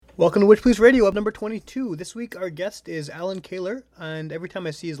Welcome to Witch Police Radio, up number 22. This week our guest is Alan Kaler, and every time I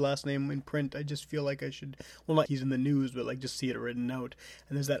see his last name in print, I just feel like I should, well, not he's in the news, but like just see it written out.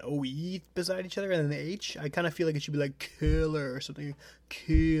 And there's that OE beside each other, and then the H. I kind of feel like it should be like Kaler or something.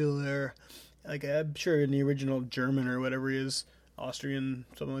 Kaler. Like, I'm sure in the original German or whatever he is, Austrian,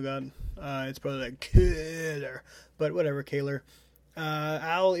 something like that, it's probably like Kaler. But whatever, Kaler.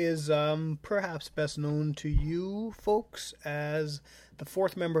 Al is perhaps best known to you folks as the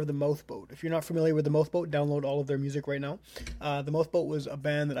fourth member of the Mouthboat. If you're not familiar with the Mouthboat, download all of their music right now. The Mouthboat was a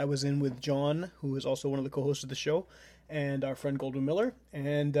band that I was in with John, who is also one of the co-hosts of the show, and our friend Goldwyn Miller,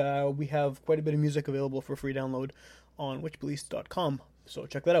 and we have quite a bit of music available for free download on witchpolice.com, so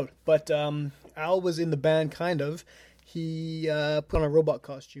check that out. But Al was in the band, kind of. He put on a robot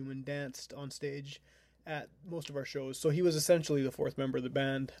costume and danced on stage at most of our shows, so he was essentially the fourth member of the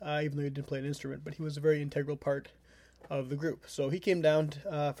band, even though he didn't play an instrument, but he was a very integral part of the group. So he came down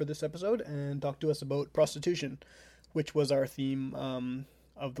for this episode and talked to us about prostitution, which was our theme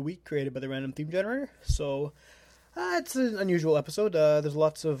of the week, created by the Random Theme Generator. So it's an unusual episode. There's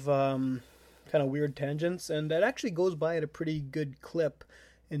lots of kind of weird tangents, and it actually goes by at a pretty good clip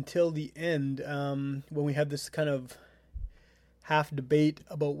until the end, when we have this kind of half debate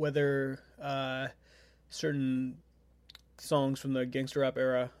about whether certain songs from the gangster rap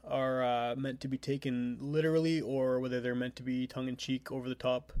era are meant to be taken literally, or whether they're meant to be tongue-in-cheek,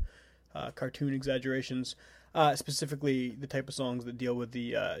 over-the-top cartoon exaggerations. Specifically, the type of songs that deal with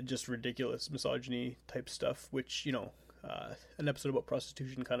the just ridiculous misogyny type stuff, which, you know, an episode about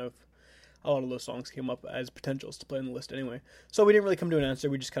prostitution kind of, a lot of those songs came up as potentials to play on the list anyway. So we didn't really come to an answer.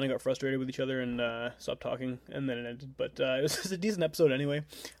 We just kind of got frustrated with each other and stopped talking, and then it ended. But it was a decent episode anyway.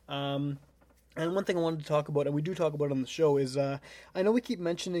 And one thing I wanted to talk about, and we do talk about on the show, is I know we keep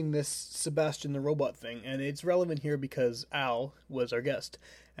mentioning this Sebastian the Robot thing, and it's relevant here because Al was our guest,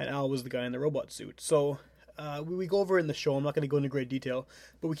 and Al was the guy in the robot suit. So we go over it in the show. I'm not going to go into great detail,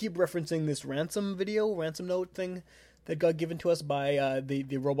 but we keep referencing this ransom note thing that got given to us by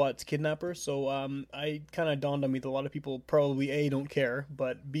the robot's kidnapper. So I kind of dawned on me that a lot of people probably A, don't care,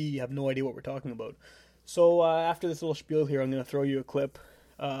 but B, have no idea what we're talking about. So after this little spiel here, I'm going to throw you a clip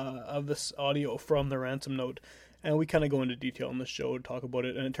of this audio from the ransom note, and we kind of go into detail on the show to talk about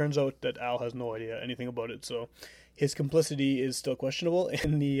it, and it turns out that Al has no idea anything about it, so his complicity is still questionable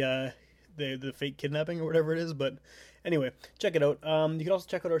in the fake kidnapping or whatever it is. But anyway, check it out. You can also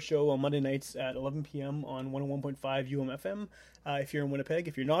check out our show on Monday nights at 11 p.m. on 101.5 UMFM if you're in Winnipeg.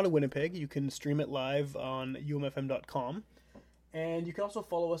 If you're not in Winnipeg, you can stream it live on umfm.com. And you can also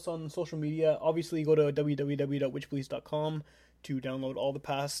follow us on social media. Obviously, go to www.witchpolice.com to download all the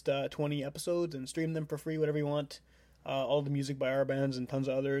past 20 episodes and stream them for free, whatever you want. All the music by our bands and tons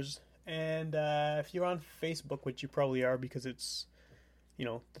of others. And if you're on Facebook, which you probably are because it's, you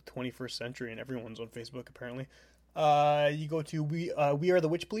know, the 21st century and everyone's on Facebook apparently, you go to We Are the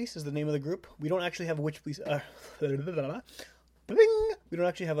Witch Police is the name of the group. We don't actually have a Witch Police... We don't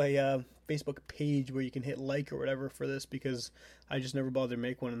actually have a Facebook page where you can hit like or whatever for this because I just never bothered to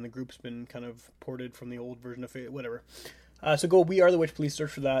make one, and the group's been kind of ported from the old version of it, whatever. So go We Are the Witch Police, search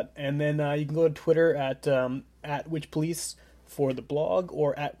for that, and then you can go to Twitter at Witch Police for the blog,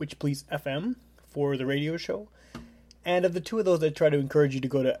 or at Witch Police FM for the radio show. And of the two of those, I try to encourage you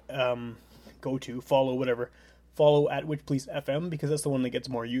to follow at Witch Police FM, because that's the one that gets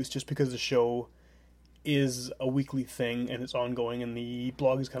more use, just because the show is a weekly thing and it's ongoing, and the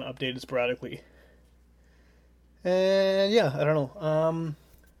blog is kind of updated sporadically. And yeah, I don't know.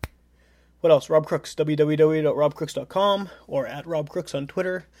 What else? Rob Crooks, www.robcrooks.com, or at Rob Crooks on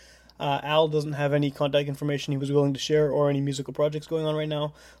Twitter. Al doesn't have any contact information he was willing to share, or any musical projects going on right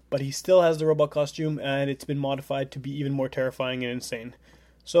now, but he still has the robot costume, and it's been modified to be even more terrifying and insane.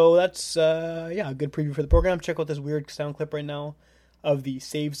 So that's a good preview for the program. Check out this weird sound clip right now of the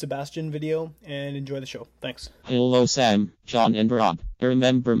Save Sebastian video, and enjoy the show. Thanks. Hello Sam, John and Rob.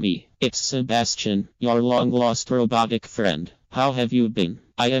 Remember me? It's Sebastian, your long-lost robotic friend. How have you been?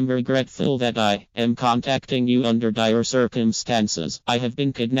 I am regretful that I am contacting you under dire circumstances. I have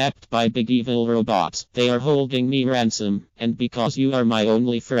been kidnapped by big evil robots. They are holding me ransom, and because you are my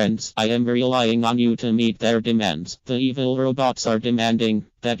only friends, I am relying on you to meet their demands. The evil robots are demanding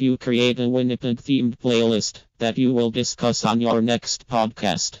that you create a Winnipeg-themed playlist that you will discuss on your next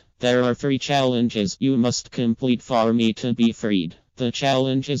podcast. There are 3 challenges you must complete for me to be freed. The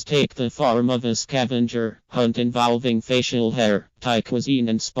challenges take the form of a scavenger hunt involving facial hair, Thai cuisine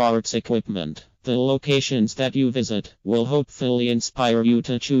and sports equipment. The locations that you visit will hopefully inspire you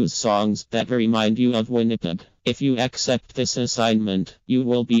to choose songs that remind you of Winnipeg. If you accept this assignment, you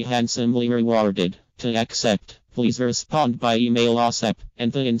will be handsomely rewarded. To accept, Please respond by email ASAP,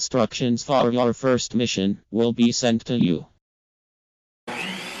 and the instructions for your first mission will be sent to you.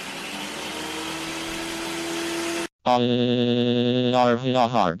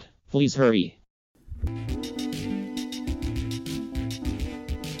 Hard. Please hurry.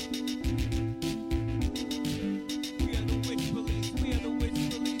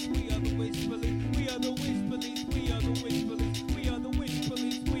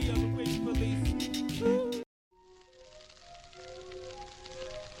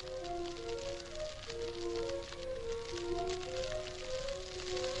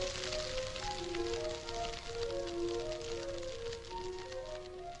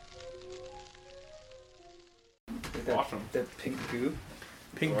 Awesome. That pink goo.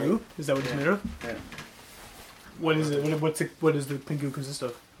 Pink goo? Is that what it's made of? Yeah. What is it? What does the pink goo consist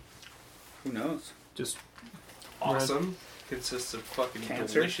of? Who knows? Just Awesome. Consists of fucking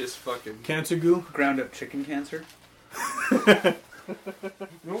Cancer. delicious fucking... cancer goo? Ground up chicken cancer. You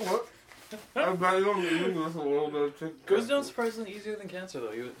know what? I'm planning on eating this a little bit. Goes down surprisingly easier than cancer,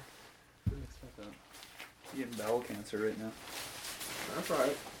 though. You Didn't expect that. You're getting bowel cancer right now. That's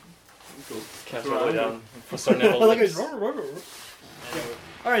right. Cool. cancer all the way down. We're starting to have a Like lips.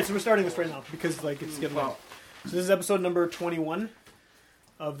 Alright, so we're starting this right now because like it's getting late. So this is episode number 21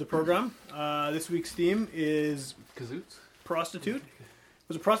 of the program. This week's theme is Kazoots? prostitute.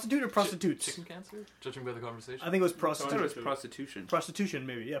 Was it prostitute or prostitutes? Chicken cancer? Judging by the conversation. I think it was I thought it prostitute. was prostitution. Prostitution,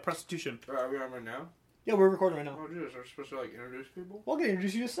 maybe. Yeah, prostitution. Are we on right now? Yeah, we're recording right now. Oh, geez. Are we supposed to, like, introduce people? Well, I'll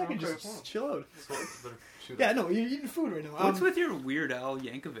introduce you in a second. Okay, Just fine. chill out. So, better shoot Yeah, up. no, you're eating food right now. What's with your Weird Al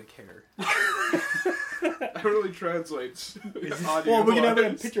Yankovic hair? That really translates. Well, we can have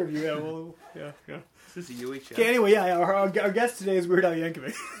a picture of you. Yeah, well, yeah. Is this a UHF? Okay, anyway, yeah, our guest today is Weird Al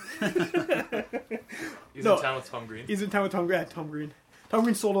Yankovic. He's No. in town with Tom Green. He's in town with Tom Green. Tom Green. Tom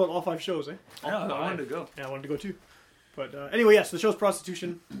Green sold out all 5 shows, eh? I know, I wanted to go. Yeah, I wanted to go too. But anyway, yes, the show's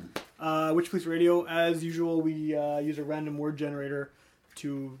prostitution. Witch Police Radio. As usual, we use a random word generator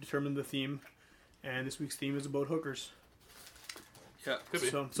to determine the theme. And this week's theme is about hookers. Yeah. Could be.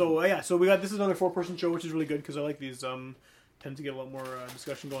 So we got, this is another 4-person show, which is really good because I like these. Tend to get a lot more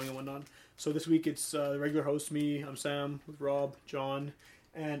discussion going and whatnot. So this week it's the regular host, me, I'm Sam, with Rob, John,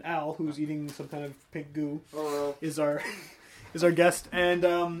 and Al, who's eating some kind of pink goo, is our guest.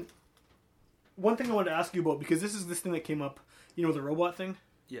 And one thing I wanted to ask you about, because this is this thing that came up, you know, the robot thing.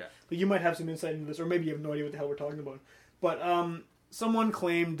 Yeah. Like you might have some insight into this, or maybe you have no idea what the hell we're talking about. But someone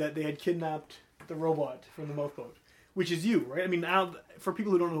claimed that they had kidnapped the robot from the Mouth Boat, which is you, right? I mean, Al, for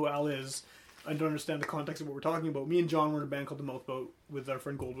people who don't know who Al is and don't understand the context of what we're talking about, me and John were in a band called the Mouth Boat with our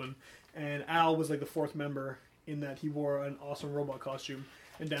friend Goldwyn, and Al was like the 4th member in that he wore an awesome robot costume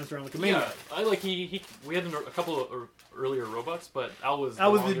and danced around like a maniac. Yeah, I like we had a couple of earlier robots, but Al was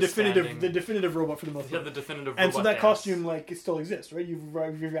Al was the longest standing- definitive robot for the Mouth He had Boat. the definitive And robot so that dance. costume, like, it still exists, right? You've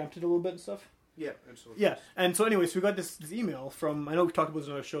revamped it a little bit and stuff? Yeah, absolutely. Yeah, and so anyway, so we got this email from, I know we've talked about this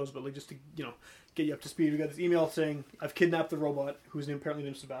in other shows, but like just to, you know, get you up to speed, we got this email saying, I've kidnapped the robot, who's apparently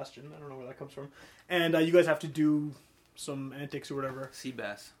named Sebastian, I don't know where that comes from, and you guys have to do some antics or whatever. Sea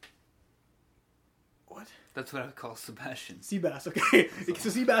bass. What? That's what I would call Sebastian. Seabass, okay. So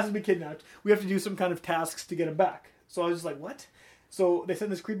Seabass has been kidnapped, we have to do some kind of tasks to get him back. So I was just like, what? So they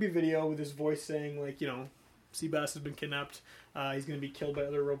sent this creepy video with his voice saying, like, you know, Seabass has been kidnapped, he's going to be killed by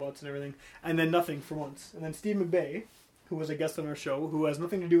other robots and everything, and then nothing for months. And then Steve McBay, who was a guest on our show, who has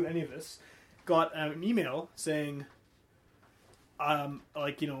nothing to do with any of this, got an email saying,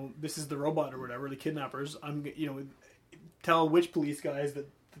 like, you know, this is the robot or whatever, the kidnappers, tell Witch Police guys that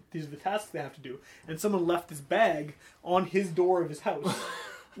these are the tasks they have to do. And someone left this bag on his door of his house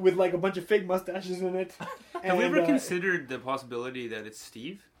with like a bunch of fake mustaches in it. Have we And, ever considered the possibility that it's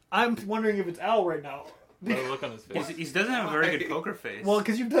Steve? I'm wondering if it's Al right now. By the look on his face. He doesn't have a very good poker face. Well,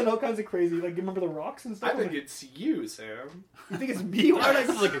 because you've done all kinds of crazy, like, you remember the rocks and stuff? I think it's you, Sam. You think it's me? Why would I...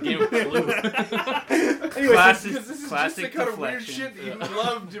 This is like a game of Clue. Anyway, Classic- Because this is Classic just the kind of weird deflection. shit that you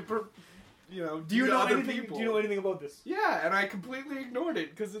love to, do you to know other anything? people. Do you know anything about this? Yeah, and I completely ignored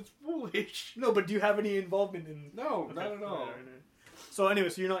it because it's foolish. No, but do you have any involvement in? No, Okay. not at all. Right. So anyway,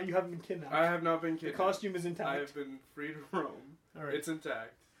 so you haven't been kidnapped. I have not been The kidnapped. costume is I intact. have been free to roam. All right. It's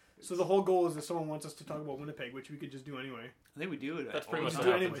intact. So the whole goal is that someone wants us to talk about Winnipeg, which we could just do anyway. I think we do it. That's pretty all much the Just what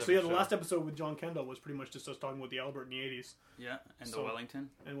do time. it happens anyway. So yeah, every the show. last episode with John Kendall was pretty much just us talking about the Albert in the 80s. Yeah, and So- the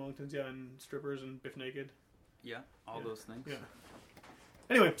Wellington. And Wellingtons, yeah, and strippers and Biff Naked. Yeah, all Yeah. those things. Yeah.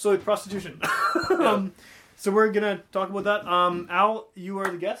 Anyway, so prostitution. So we're going to talk about that. Al, you are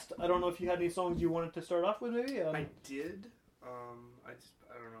the guest. I don't know if you had any songs you wanted to start off with, maybe? I did.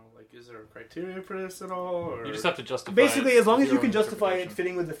 I don't know. Like, is there a criteria for this at all? Or You just have to justify. Basically, it as long with as you your can own justify it interpretation.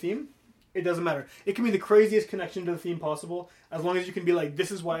 fitting with the theme, It doesn't matter. It can be the craziest connection to the theme possible, as long as you can be like,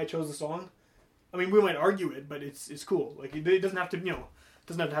 this is why I chose the song. I mean, we might argue it, but it's cool. Like, it doesn't have to,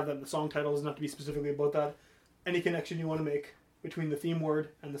 doesn't have to have that in the song title, doesn't have to be specifically about that. Any connection you want to make between the theme word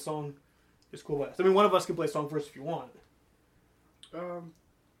and the song is cool by us. I mean, one of us can play a song first if you want.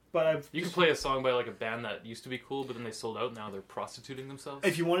 But You can play a song by like a band that used to be cool, but then they sold out. Now they're prostituting themselves.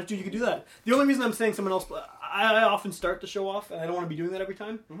 If you wanted to, you could do that. The only reason I'm saying someone else, I often start the show off, and I don't want to be doing that every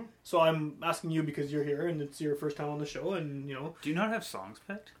time. Mm-hmm. So I'm asking you because you're here and it's your first time on the show, and Do you not have songs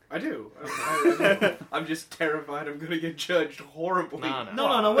picked? I do. I do. I'm just terrified I'm going to get judged horribly.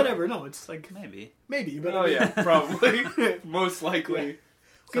 No, whatever. No, it's like Maybe. but Oh, yeah, probably. Most likely. Yeah.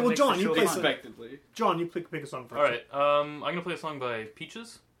 Okay, well, John, you play Expectedly. John, you pick a song first. All right, I'm gonna play a song by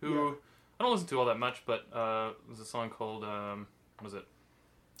Peaches, who I don't listen to all that much, but there's a song called what was it?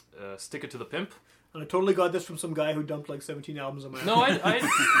 "Stick It to the Pimp." And I totally got this from some guy who dumped like 17 albums on my. No,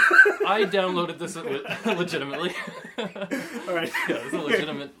 I downloaded this legitimately. All right. Yeah, it's a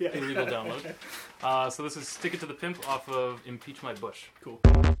legitimate illegal download. So this is "Stick It to the Pimp" off of "Impeach My Bush." Cool.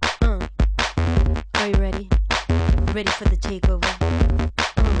 Are you ready? Ready for the takeover?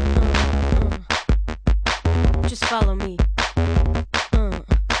 Just follow me.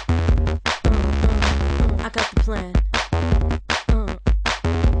 I got the plan.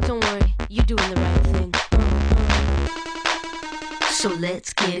 Don't worry, you're doing the right thing. So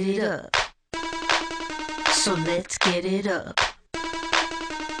let's get it up. So let's get it up.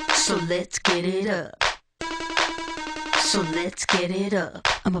 So let's get it up. So let's get it up.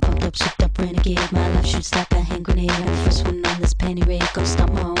 I'm a pumped up, souped up renegade. My life shoots like a hand grenade. I'm the first one on this penny raid. Gonna stop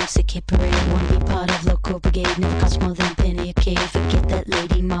my own sick hit parade. Wanna be part of local brigade. Never cost more than a penny a cake. Forget that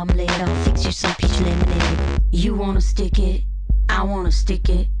lady marmalade. I'll fix you some peach lemonade. You wanna stick it? I wanna stick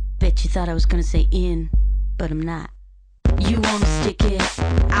it. Bet you thought I was gonna say in, but I'm not. You wanna stick it?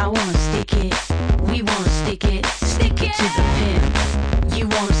 I wanna stick it. We wanna stick it. Stick it to the pin. You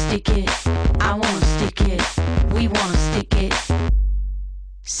wanna stick it? I wanna stick it. We wanna stick it.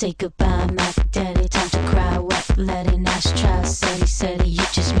 Say goodbye, Mac Daddy. Time to cry. Wet, let it ash try. Setty, you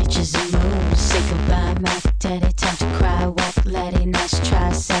just bitches and moves. Say goodbye, Mac Daddy. Time to cry. Wet, let it ash try.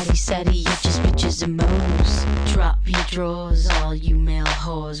 Setty, you just bitches and moves. Drop your drawers, all you male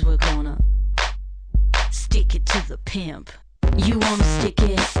whores. We're gonna stick it to the pimp. You wanna stick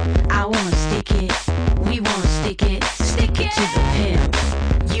it? I wanna stick it. We wanna stick it. Stick it to the pimp.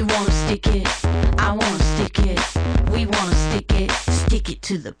 You wanna stick it? I wanna stick it. We wanna stick it. Stick it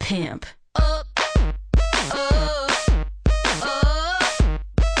to the pimp.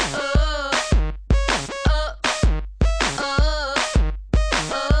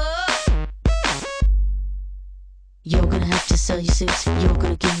 You're gonna have to sell your suits. You're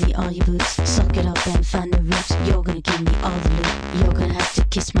gonna give me all your boots. Suck it up and find the roots. You're gonna give me all the loot. You're gonna have to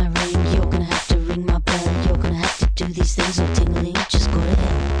kiss my ring. You're gonna have to ring my bell. You're gonna have to do these things. Oh, tingling, just go to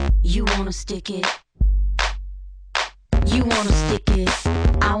hell. You wanna stick it? You wanna stick it?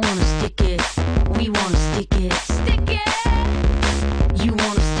 I wanna stick it. We wanna stick it. Stick it! You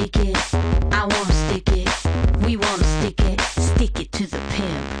wanna stick it? I wanna stick it. We wanna stick it. Stick it to the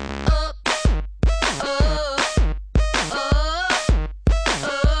pimp.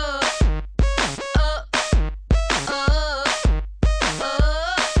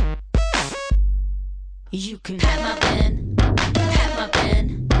 You can have my pen, have my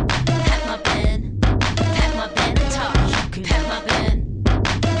pen, have my pen, have my pen and talk. You can have my pen,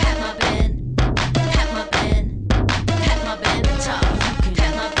 have my pen, have my pen, have my pen and talk. You can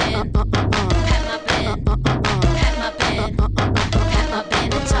have my pen, have my pen, have my pen, have my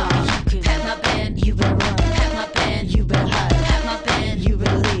pen and talk. You can have my pen, you better run, have my pen, you better hide, have my pen, you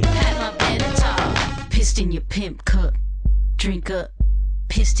better leave, have my pen and talk. Pissed in your pimp cup, drink up.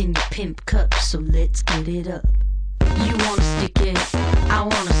 Pissed in your pimp cup, so let's get it up. You wanna stick it, I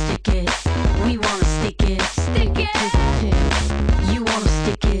wanna stick it. We wanna stick it, stick it to the pimp. You wanna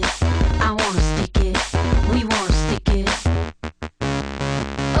stick it, I wanna stick it. We wanna stick it.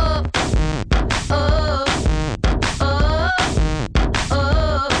 Up, up, up, up,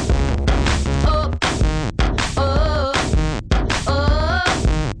 up, up,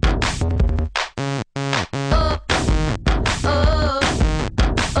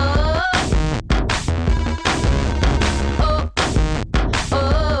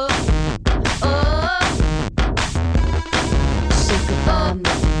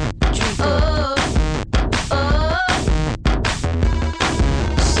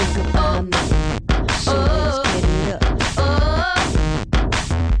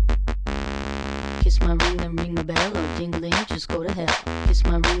 Kiss my ring, then ring my bell, or ding-a-ling, just go to hell. Kiss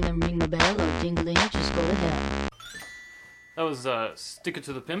my ring, then ring my bell, or ding-a-ling, just go to hell. That was "Stick It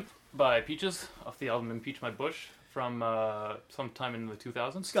to the Pimp" by Peaches off the album Impeach My Bush from sometime in the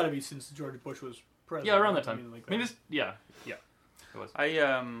 2000s. It's got to be since George Bush was president. Yeah, around that time. I mean, like I mean, yeah, it was.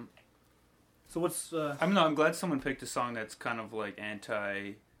 So what's... I'm glad someone picked a song that's kind of like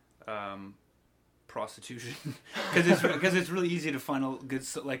anti prostitution because it's really easy to find good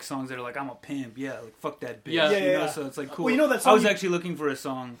like songs that are like I'm a pimp, like fuck that bitch, Yeah. So it's like cool. Well, you know that song I was actually looking for a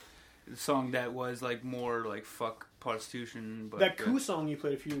song that was like more like fuck prostitution, but that Koo song you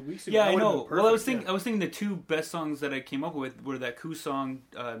played a few weeks ago. yeah, that I would've know. been Well, I perfect, was thinking the two best songs that I came up with were that Koo song,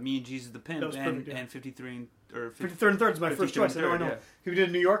 "Me and Jesus the Pimp," That was perfect, yeah. and 53 or 53rd and 3rd is my first 53rd choice. and I know. 3rd, yeah. We did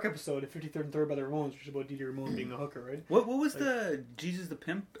a New York episode of 53rd and 3rd by the Ramones, which is about Didi Ramone being a hooker, right? What was the Jesus the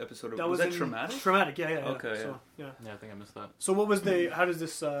Pimp episode? That was that in traumatic? Traumatic, yeah. Okay, So, yeah. Yeah, I think I missed that. So what was the... How does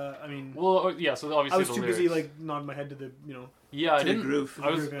this... I mean... Well, yeah. So obviously I was the too lyrics. busy, like, nodding my head to the, Yeah, I to the didn't. groove. I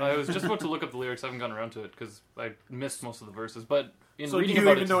was To the groove, yeah. I was just about to look up the lyrics. I haven't gotten around to it because I missed most of the verses. But in So do reading you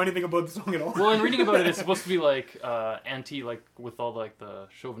about even it, know anything about the song at all? well, in reading about it, it's supposed to be like anti, like with all like the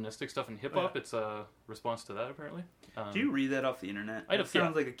chauvinistic stuff in hip hop. Yeah. It's a response to that apparently. Do you read that off the internet? I It don't-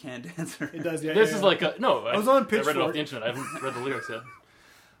 sounds like a canned answer. It does, yeah. This yeah, is yeah. like a no. I was on I read it off Pitchfork. the internet. I haven't read the lyrics yet.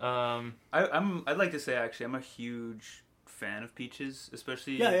 I'd like to say actually I'm a huge fan of Peaches,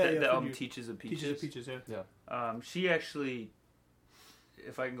 especially Yeah, the from album you. Teaches of Peaches. Peaches of Peaches, yeah. She actually,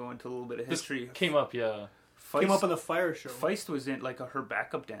 if I can go into a little bit of This history, came up, yeah. Feist, Came up on the Fire Show. Feist was in like her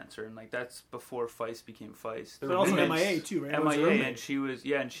backup dancer, and like that's before Feist became Feist. But also And MIA too, right? That was her MIA, roommate. and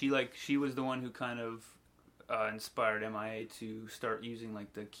she was the one who kind of inspired MIA to start using like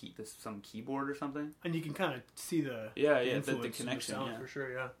some keyboard or something. And you can kind of see the The influence in the connection. sound Yeah. for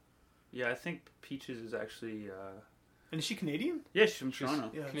sure, yeah. Yeah, I think Peaches is actually. And is she Canadian? Yeah, she's from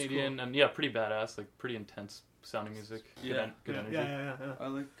Toronto. Yeah, that's Canadian and yeah, pretty badass, like pretty intense sounding music. Yeah. Good cool. energy. Yeah. I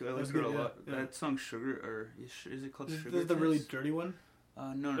like That's her good, a yeah, lot. yeah. That song "Sugar" or is it called This "Sugar"? is the really Tits? dirty one.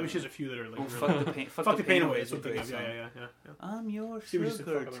 No. I mean, she has a few that are like Oh, really... fuck the pain. Fuck the pain away. is a Something great of, song. yeah. I'm your See, we just said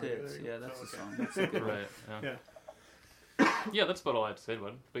sugar fucking already. tits. There you Yeah, go. that's Oh, the okay. song. That's a good one. Right. Yeah. Yeah. Yeah, that's about all I had to say about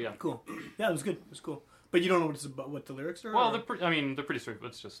it. But yeah. Cool. Yeah, it was good. It was cool. But you don't know what it's about, what the lyrics are? Well, or? they're pretty straight. But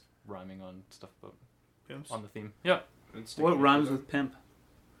it's just rhyming on stuff about Pimps? on the theme. Yeah. What rhymes with pimp?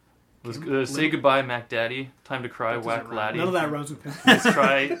 Say goodbye, Mac Daddy. Time to cry, That doesn't whack rhyme. laddie. None of that rhymes with pimp. Nice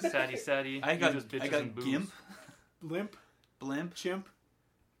try, saddy saddy. I got You just bitches and booze. gimp, Limp, blimp. chimp,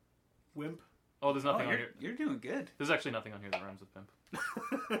 wimp. Oh, there's nothing Oh, on here. you're doing good. There's actually nothing on here that rhymes with pimp.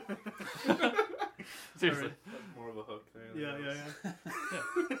 Seriously. That's more of a hook thing.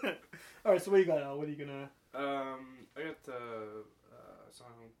 Yeah. All right, so what you got, Al? What are you gonna... I got a song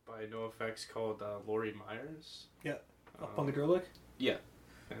by NoFX called Lori Myers. Up on the girl lick? Yeah.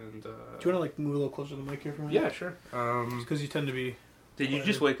 And Do you want to like move a little closer to the mic here for a minute? yeah, sure. Because you tend to be... Did you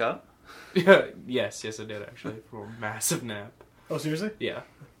just wake up? Yeah, yes, I did actually from a massive nap. Oh, seriously? Yeah.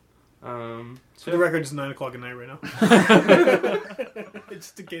 For the record, it's 9 o'clock at night right now.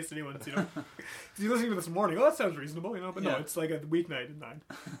 Just in case anyone's, if you're listening to this morning, that sounds reasonable, but no, Yeah. it's like a weeknight at 9.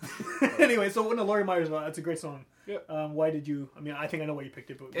 Anyway, so when Lori Myers, that's a great song. Yeah. Why did you? I mean, I think I know why you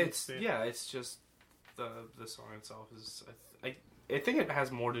picked it, but It's just the song itself is I think it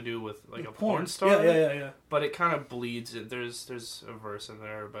has more to do with like a porn star. Yeah. But it kind of bleeds. There's a verse in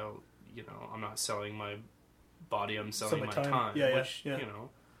there about I'm not selling my body, I'm selling my time. Yeah, which yeah.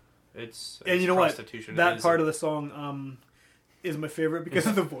 It's And you know what? prostitution. That is part of the song is my favorite because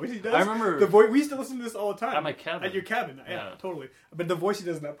of the voice he does. I remember the voice. We used to listen to this all the time at my cabin. At your cabin, yeah, Yeah. totally. But the voice he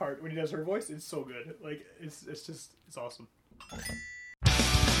does in that part when he does her voice, it's so good. Like it's awesome.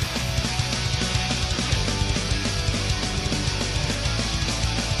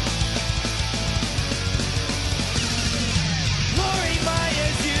 Lori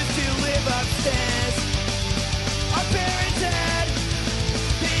Myers used to live upstairs. Our parents had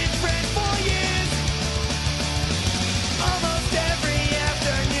been friends for years. Almost every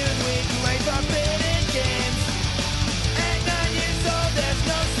afternoon we'd play forbidden games. At 9 years old, there's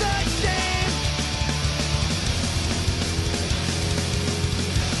no such shame.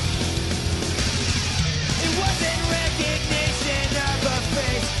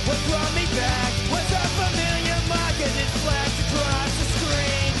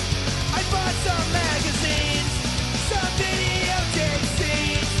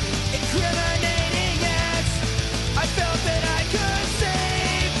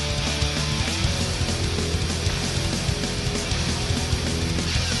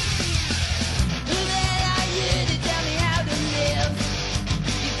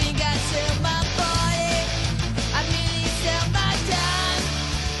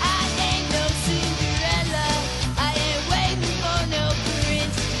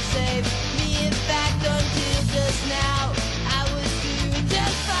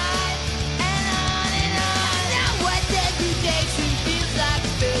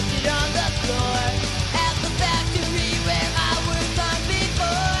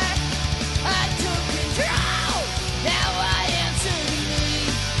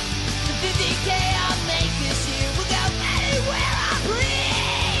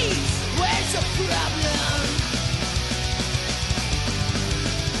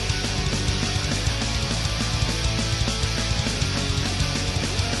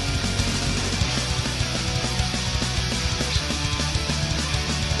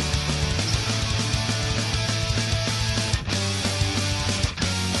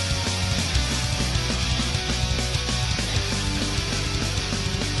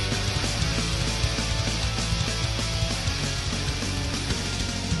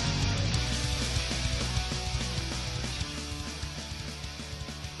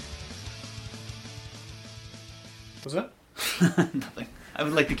 Was that? Nothing. I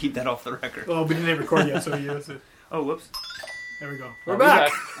would like to keep that off the record. Well, we didn't record yet, so yeah, that's it. Oh, whoops. There we go. We're We're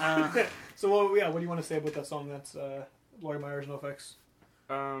back. Uh, So, what do you want to say about that song? That's Laurie Myers, NoFX.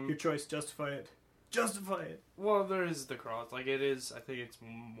 Your choice. Justify it. Justify it. Well, there is the cross. Like, it is. I think it's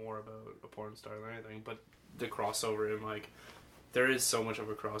more about a porn star than anything. But the crossover in, like, there is so much of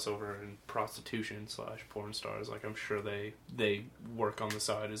a crossover in prostitution / porn stars. Like, I'm sure they work on the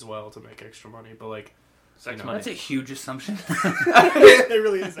side as well to make extra money. But, like, Sex you know, money. that's a huge assumption. It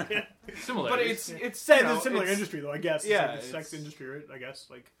really is. Yeah. Similar. But it's It's you a know, similar it's industry, though, I guess. Yeah, It's like the sex it's- industry, right? I guess.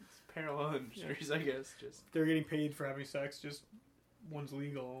 Like, parallel industries, I guess. Just they're getting paid for having sex, just one's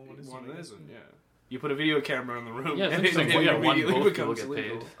legal, one one illegal. isn't. Yeah. You put a video camera in the room. Yeah, it's and interesting. Yeah, one immediately both people becomes get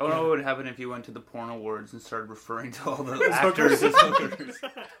legal. paid. I don't know what would happen if you went to the porn awards and started referring to all the As actors as hookers.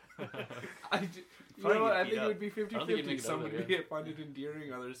 You Probably know what? get I beat think it up. would be I don't think you'd 50-50. make it Some out would of it, be find it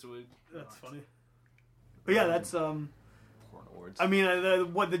endearing, others would. That's funny. But yeah, that's Porn awards. I mean,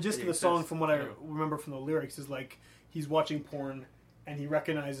 the gist of the It song, exists. from what I remember from the lyrics, is like he's watching porn and he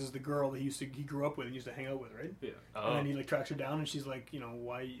recognizes the girl that he grew up with and used to hang out with, right? Yeah. Oh. And then he like tracks her down, and she's like, you know,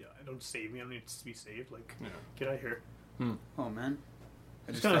 why don't save me? I don't need to be saved. Like, Yeah. get out of here. Oh, man. I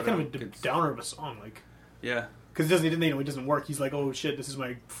It's just kind of thought a it could- downer of a song, like, Yeah. because it doesn't work. He's like, oh shit, this is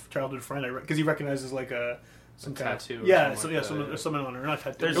my childhood friend. Because he recognizes like some kind tattoo or of, yeah, something like that, something, yeah. something on her, not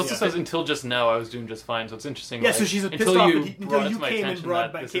tattoo. It also yeah. says until just now I was doing just fine, so it's interesting. Yeah, like, so she's pissed until off you until brought it you to my came and attention brought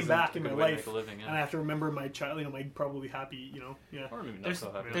that back, this came isn't back a in good my way to life, make a living, and I have to remember my child. You know, my probably happy. You know, yeah. Or maybe not There's,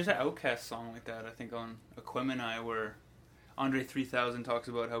 so happy. there's an Outkast song like that, I think, on Aquemini, where Andre 3000 talks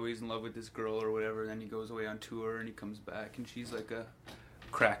about how he's in love with this girl or whatever, and then he goes away on tour and he comes back and she's like a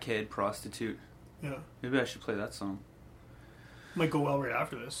crackhead prostitute. Yeah, Maybe I should play that song. might go well right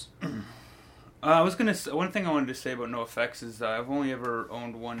after this. I was gonna. One thing I wanted to say about NoFX is I've only ever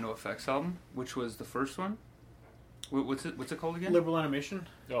owned one NoFX album, which was the first one. What's it called again? Liberal animation,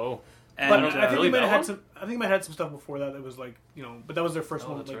 Oh, And, but I think really they might that have had one? some. I think they might have had some stuff before that was like, you know, but that was their first Oh,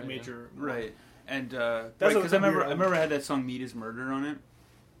 one with that's like right, major. right, and That's because a I remember weird I remember I had that song "Meat Is Murder" on it,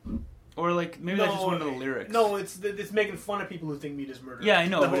 or like maybe that's just one of the lyrics. No, it's making fun of people who think meat is murder. Yeah, I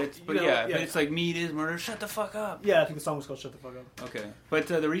know, The but whole- it's you know, but it's like "Meat Is Murder." Shut the fuck up. yeah, I think the song was called "Shut the Fuck Up." Okay, but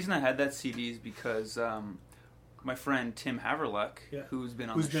the reason I had that CD is because my friend Tim Haverluck, Yeah. who's been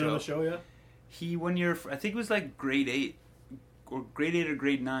on Who's the been show, on the show? Yeah, he one year, I think it was like grade 8 or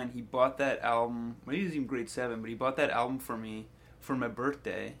grade 9, he bought that album. Maybe it was even grade 7, but he bought that album for me for my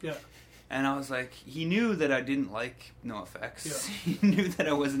birthday. yeah. And I was like, he knew that I didn't like NoFX. Yeah. He knew that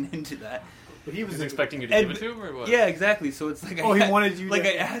I wasn't into that. But he was was expecting you to And- give it to him or what? Yeah, exactly. So it's like, Oh, he wanted you Like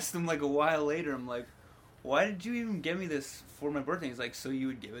to- I asked him like a while later. I'm like, why did you even get me this for my birthday? He's like, so you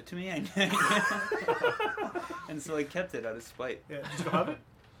would give it to me. And so I kept it out of spite. Yeah, did you still have it?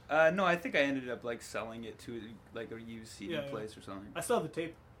 No, I think I ended up like selling it to like a used CD Yeah, yeah. place or something. I still have the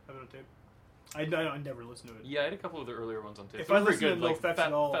tape. I have it on tape. I never listened to it. Yeah, I had a couple of the earlier ones on tape. If They were I very listened to good. Like, NoFX Fat,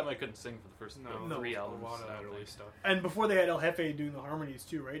 at all- Fat Mike couldn't sing for the first No. 3 a albums. lot of I that don't early think. stuff. And before they had El Jefe doing the harmonies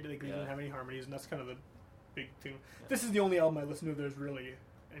too, right? They Yeah. didn't have any harmonies, and that's kind of the big thing. This is the only album I listen to there's really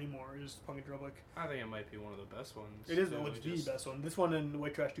anymore, is Punk and Drublic. I think it might be one of the best ones. It is, too, it's just- the best one. This one and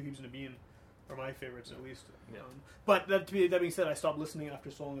White Trash, Two Heaves and a Bean are my favorites, at least. Yeah. But that being said, I stopped listening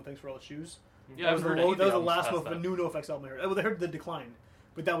after So Long and Thanks for All the Shoes. Yeah, that I've was the, heard low, any of that was the albums last past no, that. new NoFX album I heard. Well, I heard The Decline,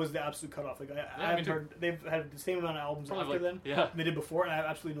 but that was the absolute cutoff. Like I me haven't too. heard. They've had the same amount of albums Probably after like, then yeah. than they did before, and I have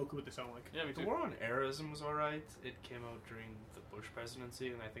absolutely no clue what they sound like. Yeah, me The too. War on Errorism was alright. It came out during the Bush presidency,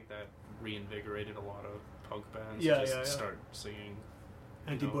 and I think that reinvigorated a lot of punk bands Yeah, to just yeah, yeah. start singing.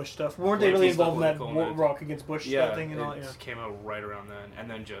 Anti-Bush stuff. Weren't they really Yankees involved in that political and- rock against Bush that thing and all? it Yeah. came out right around then, and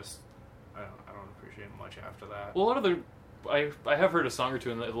then just I don't appreciate much after that. Well, a lot of the I have heard a song or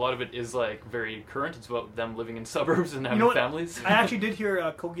two, and a lot of it is like very current. It's about them living in suburbs and having know what? families. I actually did hear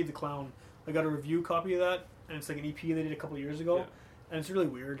Kogi the Clown. I got a review copy of that, and it's like an EP they did a couple of years ago, Yeah. and it's really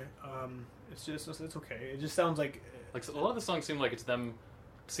weird. It's okay. It just sounds like Like so a lot of the songs seem like it's them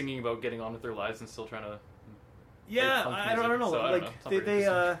singing about getting on with their lives and still trying to. yeah. punk I don't know. music, so I don't like know. It's not they very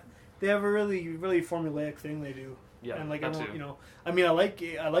interesting. they have a really formulaic thing they do. Yeah, and like that everyone, too. you know, I mean, I liked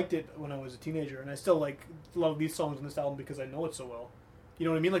it when I was a teenager, and I still like love these songs on this album because I know it so well. You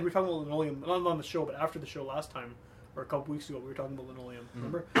know what I mean? Like we were talking about Linoleum, not on the show, but after the show last time, or a couple weeks ago, we were talking about Linoleum.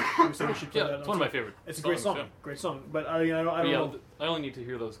 Remember? We said we should play Mm-hmm. Yeah, that. it's one of my favorite. It's a great songs, song, yeah. great song. But I don't But yeah, know. I only need to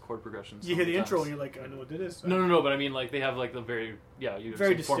hear those chord progressions. You hear the so many intro and times. you're like, I know what it is. No, but I mean, like they have like the very you have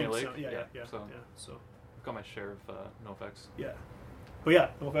Very some distinct. formulaic. Sound. Yeah. So So I've got my share of NoFX. yeah, but yeah,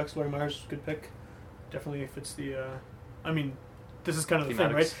 NoFX, Laurie Myers, good pick. Definitely fits the. I mean, this is kind of the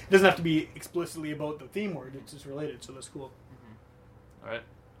thing, right? Thematics. It doesn't have to be explicitly about the theme word; it's just related, so that's cool. All right.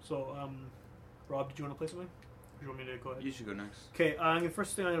 So, Rob, did you want to play something? you want me to go ahead? You should go next. Okay, the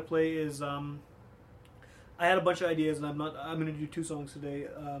first thing I'm gonna play is I had a bunch of ideas, and I'm gonna do 2 songs today.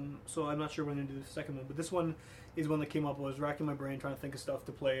 So I'm not sure when I'm gonna do the second one, but this one is one that came up. I was racking my brain trying to think of stuff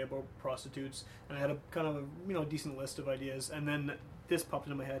to play about prostitutes, and I had a kind of a decent list of ideas, and then this popped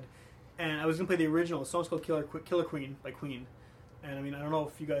into my head, and I was gonna play the original. The song's called Killer Queen by Queen, and I mean I don't know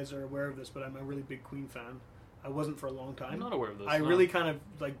if you guys are aware of this, but I'm a really big Queen fan. I wasn't for a long time. I'm not aware of this. I no. really kind of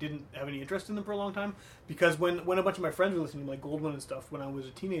like didn't have any interest in them for a long time because when a bunch of my friends were listening to like Goldwyn and stuff when I was a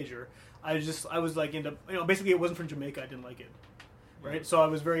teenager, I was like into basically it wasn't from Jamaica. I didn't like it, right? So I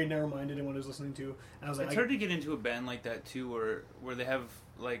was very narrow-minded in what I was listening to, and I was like, It's hard to get into a band like that too, where they have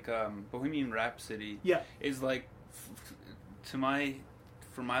like Bohemian Rhapsody. Yeah. Is like for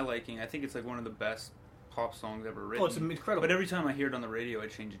my liking, I think it's like one of the best pop songs ever written. Oh, it's incredible. But every time I hear it on the radio, I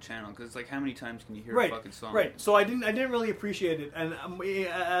change a channel because it's like how many times can you hear right, a fucking song? Right. So I didn't really appreciate it, and when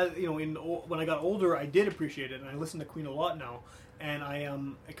I got older, I did appreciate it, and I listen to Queen a lot now, and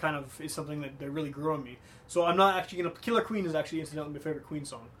it kind of is something that really grew on me. So I'm not actually gonna. Killer Queen is actually incidentally my favorite Queen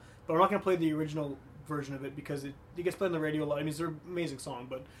song, but I'm not gonna play the original version of it because it gets played on the radio a lot. I mean, it's an amazing song,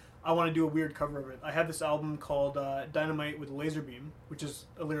 but I want to do a weird cover of it. I have this album called Dynamite with a Laser Beam, which is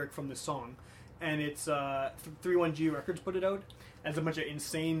a lyric from this song. And it's 31G Records put it out. And it's a bunch of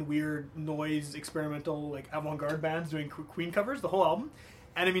insane, weird, noise, experimental, like avant-garde bands doing Queen covers, the whole album.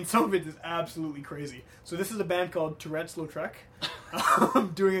 And I mean, some of it is absolutely crazy. So this is a band called Tourette's-Lautrec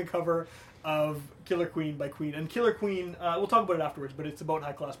doing a cover of Killer Queen by Queen. And Killer Queen, we'll talk about it afterwards, but it's about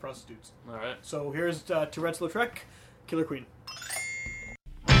high-class prostitutes. All right. So here's Tourette's-Lautrec, Killer Queen.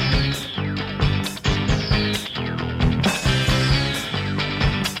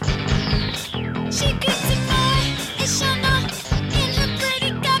 She beats a boy, and she'll know in her pretty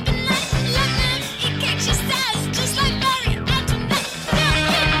cabinet. Lemon, it cakes your size, just like Mary Antoinette. Now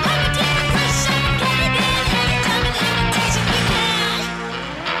hit her with your pressure, get it in every time an invitation you can.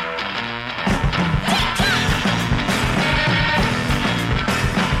 Take time.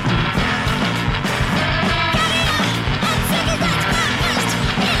 Got it on, and cigarettes.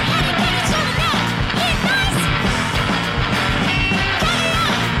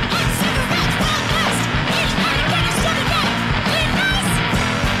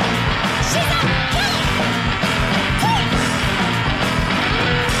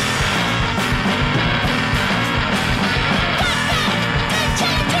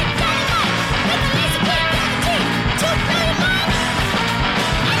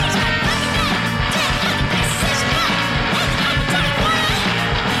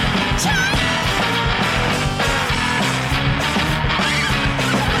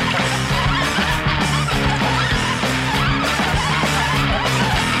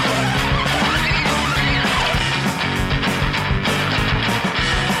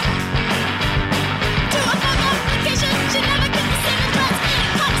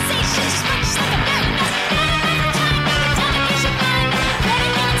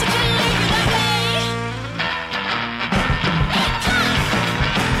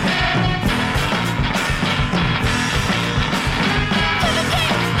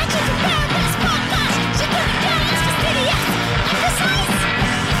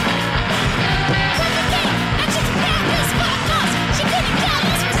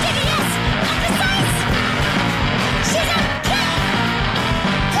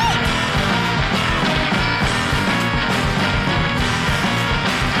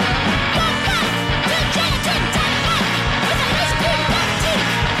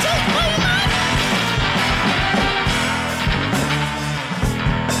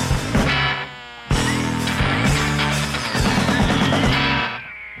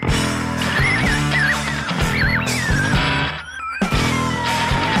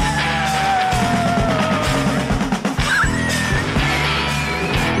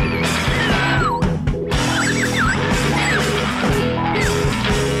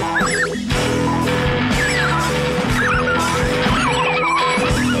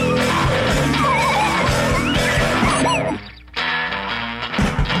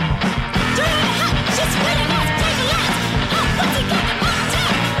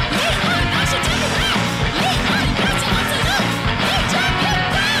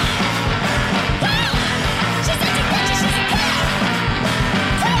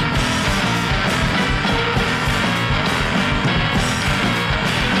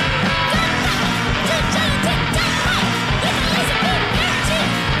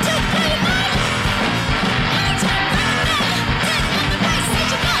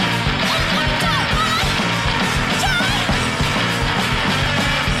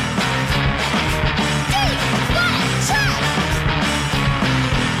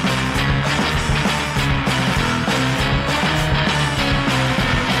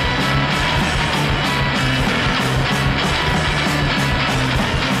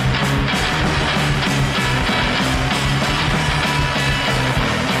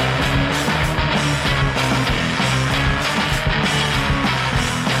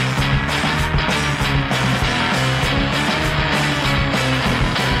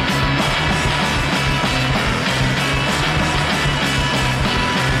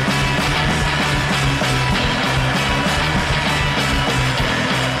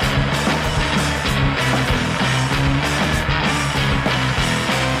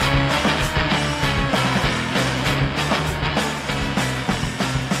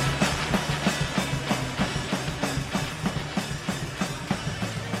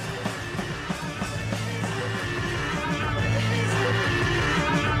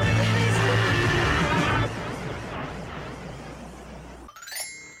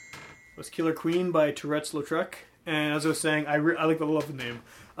 Killer Queen by Tourette's-Lautrec. And as I was saying, I love the name.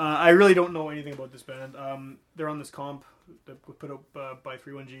 I really don't know anything about this band. They're on this comp that was put up by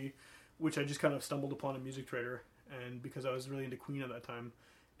 31G, which I just kind of stumbled upon in Music Trader, and because I was really into Queen at that time,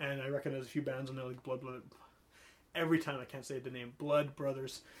 and I recognized a few bands on there like Blood. Every time I can't say the name, Blood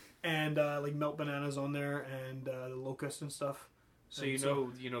Brothers, and like Melt Bananas on there, and the Locust and stuff. So And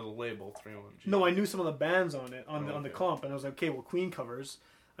you know the label 31G. No, I knew some of the bands on it on the okay. comp, and I was like, okay, well, Queen covers.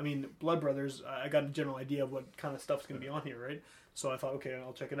 I mean, Blood Brothers. I got a general idea of what kind of stuff's going to be on here, right? So I thought, okay,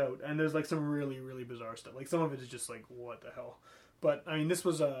 I'll check it out. And there's like some really, really bizarre stuff. Like some of it is just like, what the hell? But I mean, this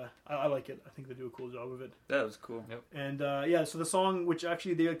was I like it. I think they do a cool job of it. That was cool. Yep. And yeah, so the song, which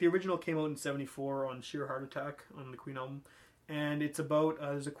actually the original came out in '74 on Sheer Heart Attack on the Queen album, and it's about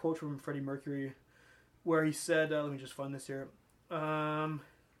there's a quote from Freddie Mercury where he said, let me just find this here.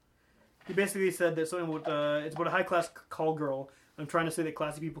 He basically said that something about it's about a high class call girl. I'm trying to say that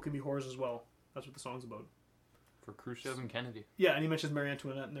classy people can be whores as well. That's what the song's about. For Khrushchev and Kennedy. Yeah, and he mentions Marie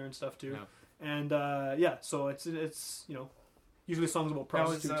Antoinette in there and stuff too. Yeah. And yeah, so it's you know, usually songs about Now,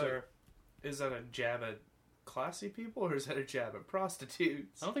 prostitutes are. is that a jab at classy people, or is that a jab at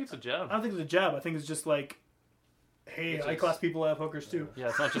prostitutes? I don't think it's a jab. I don't think it's a jab. I think it's just like, hey, It's high class people have hookers too. Yeah,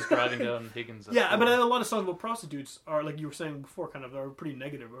 it's not just driving down Higgins. Yeah, but a lot of songs about prostitutes are, like you were saying before, kind of are pretty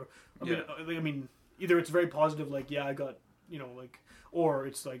negative. Or I mean, either it's very positive, like yeah, I got, you know, like, or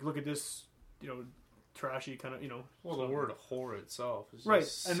it's like, look at this, you know, trashy kind of, you know. Well, the word whore itself is Right,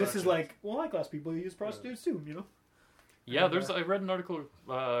 just and this such is a- like, well, high class people use prostitutes too, you know. Yeah, And, I read an article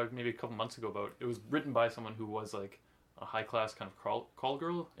maybe a couple months ago about it was written by someone who was like a high class kind of call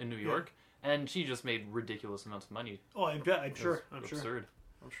girl in New York, and she just made ridiculous amounts of money. Oh, I'm It sure. was I'm sure. absurd.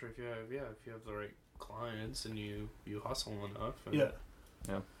 I'm sure if you have the right clients and you hustle enough. And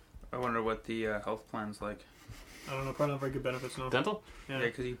Yeah, I wonder what the health plan's like. I don't know. Probably not very good benefits now. Dental? Yeah, Yeah,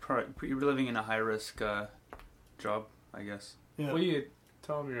 because you're living in a high risk job, I guess. yeah. Well, you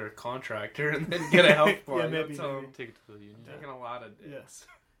tell them you're a contractor and then get a health plan. Yeah, You maybe, tell maybe. them Take it to the union. taking a lot of Yeah. dicks.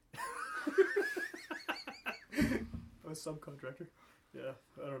 A subcontractor. Yeah,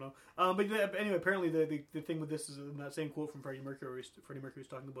 I don't know. But anyway, apparently the thing with this is in that same quote from Freddie Mercury. Freddie Mercury was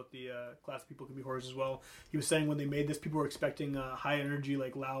talking about the class people can be whores as well. He was saying when they made this, people were expecting high energy,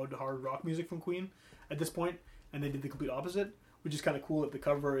 like loud, hard rock music from Queen at this point, and they did the complete opposite, which is kind of cool that the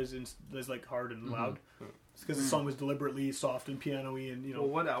cover is like hard and loud. It's because the song was deliberately soft and piano-y and, you know. Well,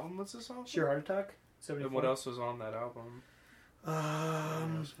 what album was this on? Sheer Heart Attack. And 74. what else was on that album?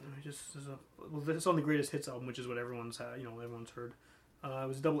 It's on the Greatest Hits album, which is what everyone's had. You know, everyone's heard. It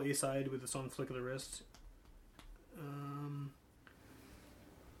was a double A side with the song "Flick of the Wrist."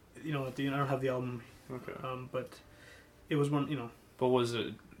 You know, I don't have the album, Okay. but it was one. You know, But was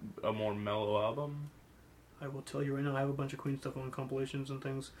it a more mellow album? I will tell you right now, I have a bunch of Queen stuff on compilations and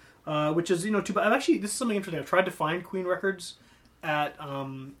things, which is, you know, too bad. This is something interesting. I've tried to find Queen records at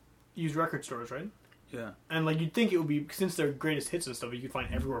used record stores, right? Yeah. And like you'd think it would be, since they're greatest hits and stuff, you could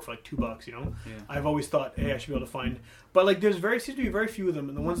find everywhere for like $2, you know. Yeah. I've always thought, hey, I should be able to find, but like seems to be very few of them,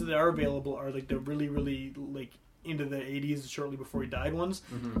 and the ones that are available are like the really, really like into the 80s, shortly before he died ones,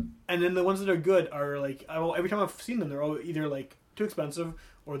 and then the ones that are good are like every time I've seen them, they're all either like too expensive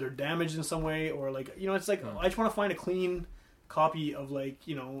or they're damaged in some way, or like, you know, it's like I just want to find a clean copy of like,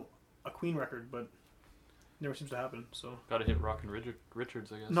 you know, a Queen record, but never seems to happen. So Gotta hit Rock and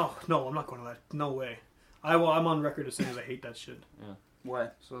Richards, I guess. no, I'm not going to that. No way. I'm on record as saying as I hate that shit. Why?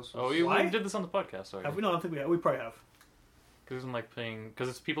 Oh, we Why? did this on the podcast, sorry. Have we? No, I don't think we have. We probably have. Because I'm like playing. Because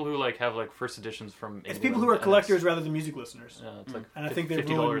it's people who like have like first editions from. It's England, people who are and collectors rather than music listeners. Yeah, it's like And I think they've $50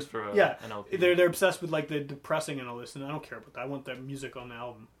 ruined- for an LP. They're obsessed with like the depressing and all this, and I don't care about that. I want that music on the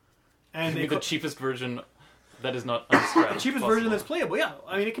album. And Give me they the cheapest version that is not unstrapped. the cheapest version that's playable. Yeah,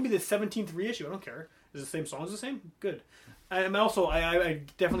 I mean it can be the 17th reissue. I don't care. Is the same songs the same? Good. And also, I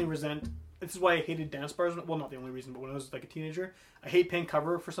definitely resent. This is why I hated dance bars. Well, not the only reason, but when I was like a teenager, I hate paying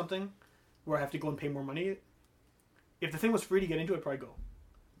cover for something where I have to go and pay more money. If the thing was free to get into it, I'd probably go.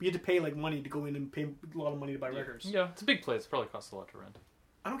 But you had to pay like money to go in and pay a lot of money to buy records. Yeah, it's a big place. It probably costs a lot to rent.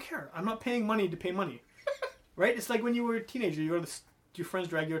 I don't care. I'm not paying money to pay money. Right? It's like when you were a teenager, your friends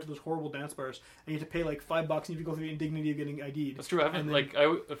drag you out to those horrible dance bars, and you have to pay like $5 and you have to go through the indignity of getting ID'd. That's true. I haven't And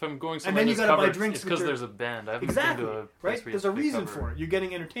then- if I'm going and somewhere then you that's gotta buy covered, drinks it's with because your- there's a band. I haven't Exactly. been to a place Right? where you There's have a to pay reason cover. for it. You're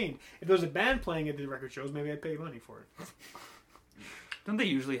getting entertained. If there was a band playing at the record shows, maybe I'd pay money for it. Don't they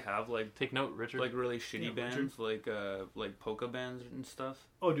usually have like Take note, Richard. like really shitty Yeah, bands, like polka bands and stuff?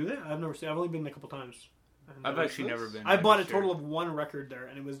 Oh, do they? I've never seen. I've only been a couple times. And I've actually never been. I bought a sure. total of one record there,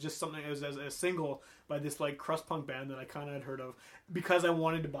 and it was just something. It was as a single by this like crust punk band that I kind of had heard of because I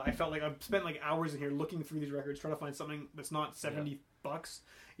wanted to buy. I felt like I've spent like hours in here looking through these records trying to find something that's not $70,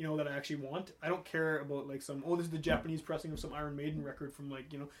 you know, that I actually want. I don't care about like some. Oh, this is the Japanese pressing of some Iron Maiden record from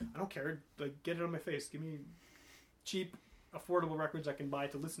like, you know. I don't care. Like, get it on my face. Give me cheap, affordable records I can buy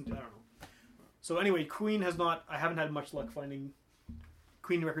to listen to. I don't know. So anyway, Queen has not. I haven't had much luck finding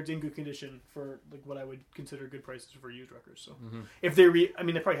Queen records in good condition for like what I would consider good prices for used records. So if they I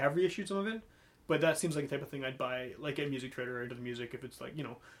mean, they probably have reissued some of it, but that seems like the type of thing I'd buy like at Music Trader or into the Music if it's like, you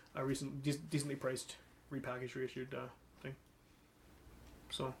know, a recent decently priced repackaged reissued thing.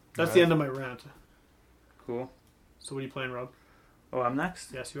 So that's the end of my rant. Cool. So what are you playing, Rob? Oh, I'm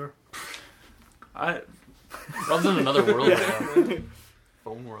next. Yes, you are. Rob's in another world right now.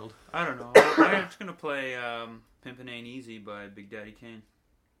 Phone world. I don't know. I'm just gonna play "Pimpin' Ain't Easy" by Big Daddy Kane.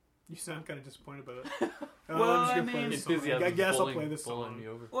 You sound kind of disappointed about it. Well, I'm just I gonna play mean, this song. Enthusiasm I guess I'll bowling- play this bowling song. me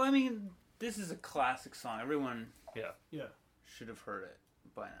over. Well, I mean, this is a classic song. Everyone Yeah. should have heard it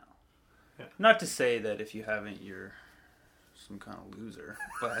by now. Yeah. Not to say that if you haven't, you're some kind of loser,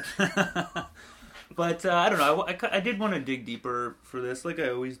 but but I don't know. I did want to dig deeper for this, like I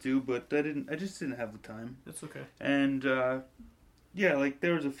always do, but I didn't. I just didn't have the time. That's okay. And yeah, like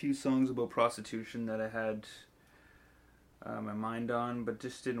there was a few songs about prostitution that I had my mind on, but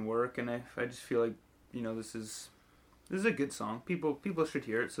just didn't work. And I just feel like, you know, this is a good song. People should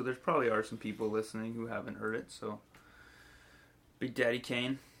hear it. So there probably are some people listening who haven't heard it. So Big Daddy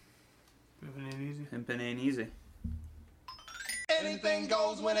Kane, Pimpin' Ain't Easy. Pimpin' Ain't Easy. Anything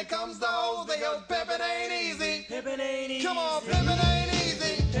goes when it comes to hoes because pimpin' ain't easy. Pimpin' ain't easy. Come on, pimpin' ain't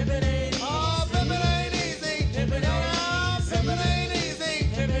easy. Pimpin' ain't easy. Oh, pimpin' ain't easy. Pimpin' ain't easy. Pimpin' ain't easy.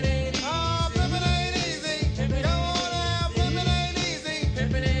 Pimpin' ain't easy. Oh, pimpin' ain't easy. Pimpin' Come on now, pimpin' ain't easy.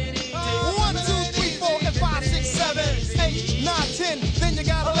 Pimpin' ain't easy. 1, 2, 3, 4, and 5, 6, 7, 8, 9, 10. Then you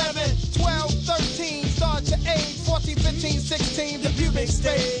got 11, 12, 13. Start your age, 14, 15, 16. The pubic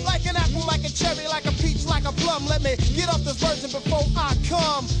stage. Like an apple, like a cherry, like a peach, like a plum. Let me get off this virgin before I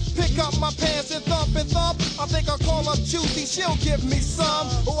come. Pick up my pants and thump and thump. I think I'll call up Juicy, she'll give me some.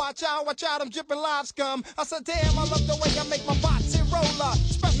 Watch out, I'm dripping live scum. I said, damn, I love the way I make my body roller.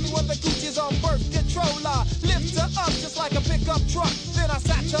 Especially when the Gucci's on birth controller. Lift her up just like a pickup truck. Then I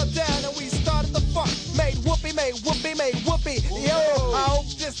sat her down and we started the fuck. Made whoopee, made whoopee, made whoopee. Yo, I hope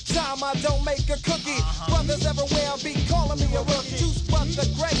this time I don't make a cookie. Brothers everywhere be calling me a rookie. Juice brother,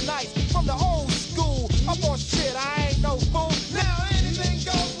 great nights from the old school. I'm on shit, I ain't no fool. Now anything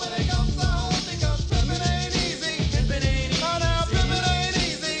goes when it comes to hoes because pimpin' ain't easy. Pimpin' ain't easy. Oh, now pimpin' ain't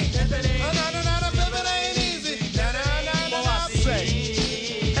easy. Pimpin' ain't Oh, no, pimpin' ain't easy. No.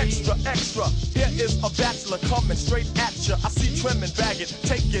 Say, extra, extra. Here is a bachelor coming straight at ya. I see trim and bag it,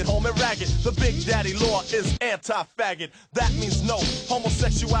 take it home and rag it. The Big Daddy law is anti-faggot. That means no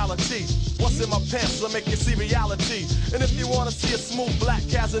homosexuality. What's in my pants will make you see reality. And if you wanna see a smooth black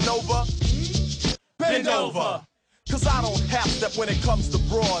Casanova, bend over. Cause I don't half-step when it comes to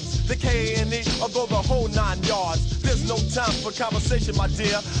broads. The K&E, I'll go the whole 9 yards. There's no time for conversation, my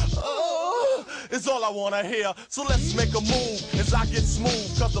dear. Is all I wanna hear. So let's make a move as I get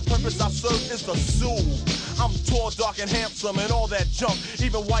smooth. Cause the purpose I serve is to soothe. I'm tall, dark, and handsome and all that junk.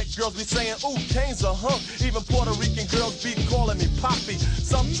 Even white girls be saying, ooh, Kane's a hunk. Even Puerto Rican girls be calling me Poppy.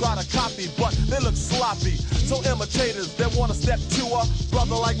 Some try to copy, but they look sloppy. So imitators that wanna step to a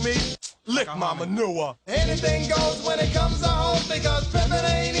brother like me, lick my manure. Anything goes when it comes to hoes because pimpin'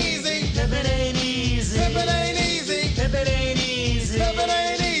 ain't easy. Pimpin' ain't easy. Pimpin' ain't easy. Pimpin' ain't easy. Pimpin'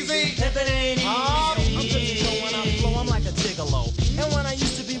 ain't easy. Pimpin' ain't easy. I'm pretty sure when I flow, I'm like a gigolo. And when I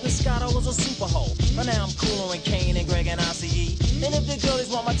used to be with Scott, I was a super hoe. But now I'm cooler and Kane and Greg and ICE. And if the girlies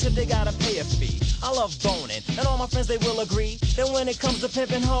want my tip, they gotta pay a fee. I love boning, and all my friends, they will agree that when it comes to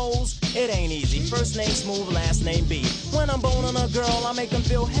pimpin' hoes, it ain't easy. First name Smooth, last name B. When I'm boning a girl, I make them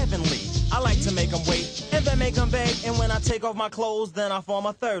feel heavenly. I like to make them wait, and then make them beg. And when I take off my clothes, then I form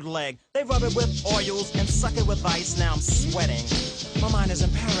a third leg. They rub it with oils and suck it with ice. Now I'm sweating. My mind is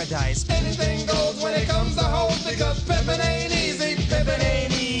in paradise. Anything goes when it comes to hoes because pimpin' ain't easy. Pimpin'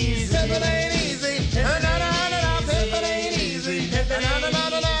 ain't easy. Pimpin' ain't easy. Pimpin' ain't easy.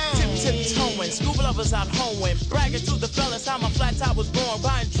 Tip-tip-toeing, scuba lovers out hoeing, bragging to the fellas how my flat top was born,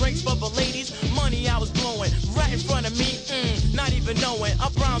 buying drinks for the ladies, money I was blowing, right in front of me, not even knowing, a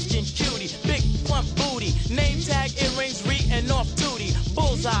brown-skinned cutie, big plump booty, name tag, earrings, and off duty,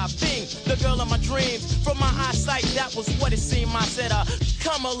 bullseye, bing, the girl of my dreams, from my eyesight, that was what it seemed. I said,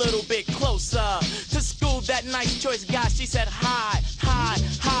 come a little bit closer, to school, that nice choice guy, she said, hi,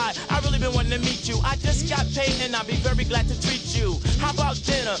 I really been wanting to meet you. I just got paid and I'll be very glad to treat you. How about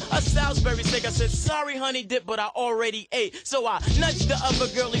dinner? A Salisbury steak. I said, sorry, honey dip, but I already ate. So I nudged the other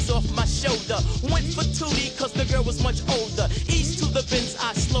girlies off my shoulder. Went for Tootie, cause the girl was much older. East to the bins,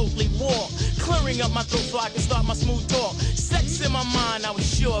 I slowly walked, clearing up my throat so I could start my smooth talk. Sex in my mind, I was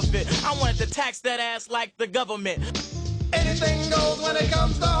sure of it. I wanted to tax that ass like the government. Anything goes when it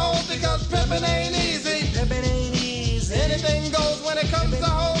comes to hoes because pimpin' ain't easy. Pimpin' ain't easy. Anything goes when it comes to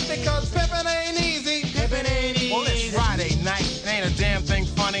hoes because pimpin' ain't easy. Pimpin' ain't easy. Well, it's Friday night. It ain't a damn thing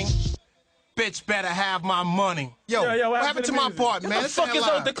funny. Bitch better have my money. Yo, what happened to my part, man? What the fuck is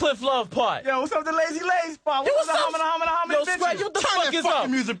up with the Cliff Love part? Yo, what's up with the Lazy Lays part? Yo, What's what's up? up? Yo, Scratch, what the Turn fuck that is fucking up?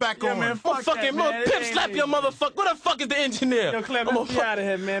 music back Yeah, on. man, fuck Fucking that, man. pimp It ain't slap your easy. motherfucker. Where the fuck is the engineer? Yo, Clem, I'm let's be out of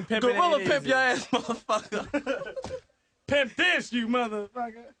here, man. Pimpin' Gorilla ain't pimp easy. your ass, motherfucker. Pimp this, you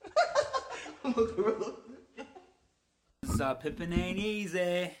motherfucker. Pippin' Ain't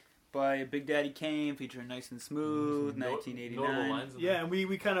Easy by Big Daddy Kane, featuring Nice and Smooth, Notable 1989. lines in Yeah, there. and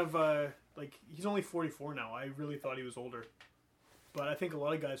we kind of like he's only 44 now. I really thought he was older, but I think a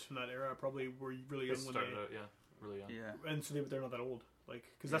lot of guys from that era probably were really They young when started they, out, yeah, really young. Yeah. and so they're not that old. Like,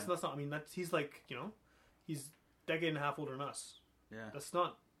 because that's Yeah. not. I mean, that's he's like he's a decade and a half older than us. Yeah. That's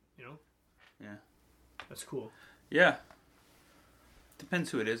not Yeah. that's cool. Yeah.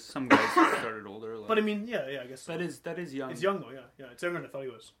 Depends who it is. Some guys started older. Like, But I mean, yeah, I guess so. that is young. It's young though. Yeah, it's younger than I thought he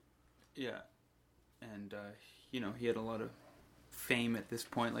was. Yeah. And he had a lot of fame at this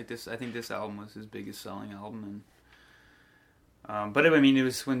point. Like this, I think this album was his biggest selling album. And but I mean, it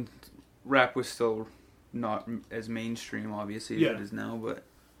was when rap was still not as mainstream, obviously, as Yeah. it is now. But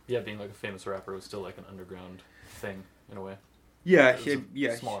Yeah, being like a famous rapper was still like an underground thing in a way. yeah, It was a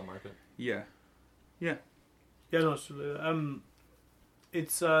yeah, smaller market. yeah. Yeah, no,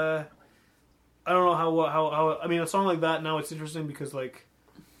 it's I don't know how I mean a song like that now it's interesting because like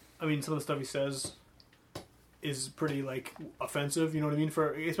I mean some of the stuff he says is pretty like offensive, you know what I mean,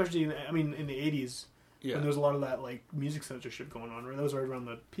 for especially in the 80s Yeah. when there was a lot of that like music censorship going on, right? That was right around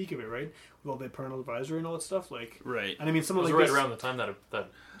the peak of it, right? With all the parental advisory and all that stuff, like Right. and I mean some It of was like right this, around the time that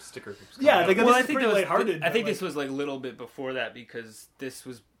sticker was coming Yeah, out. like, Well, this I is think pretty that was, lighthearted, I think but, this was like a little bit before that because this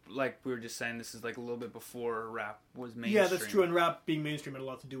was like we were just saying. This is like a little bit before rap was mainstream. yeah, that's true, and rap being mainstream had a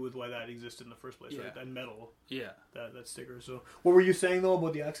lot to do with why that existed in the first place, Yeah. right? And metal. Yeah. That sticker. So, what were you saying though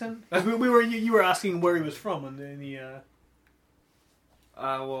about the accent? 'Cause we were you were asking where he was from, and then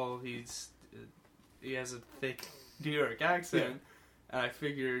Well, he has a thick New York accent, and I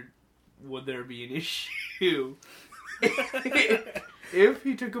figured, would there be an issue if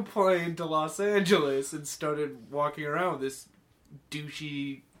he took a plane to Los Angeles and started walking around with this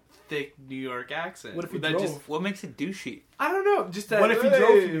douchey, thick New York accent? What if he Would that drove? What makes it douchey? I don't know. Just that. what if he drove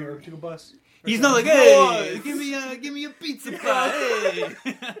to New York, took a bus? He's not like, Hey, hey, give me a pizza pie. Hey,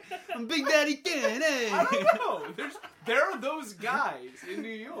 I'm Big Daddy Ken. Hey. I don't know. There are those guys in New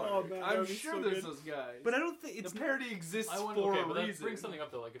York. Oh, man, that I'm would be sure so there's good. those guys. But I don't think it's the parody exists I wonder, for okay, a but that reason. brings something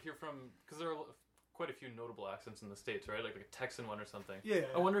up though. Like if you're from, because there are quite a few notable accents in the States, right? Like a Texan one or something. Yeah.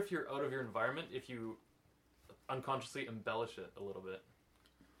 I wonder if you're out of your environment, if you unconsciously embellish it a little bit.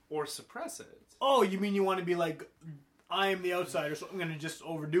 Or suppress it. Oh, you mean you want to be like, I am the outsider, so I'm going to just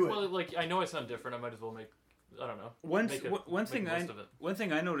overdo it. Well, like I know I sound different. I might as well make. I don't know. One make it- one make thing the most of it. one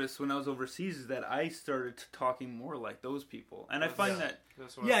thing I noticed when I was overseas is that I started talking more like those people, and I find that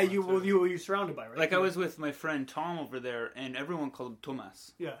That's what yeah, I you thought, too. were surrounded by, right? like I was with my friend Tom over there, and everyone called him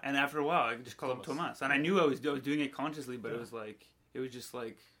Tomas. Yeah. And after a while, I just called him Thomas. Tomas, and I knew I was doing it consciously, but Yeah. it was just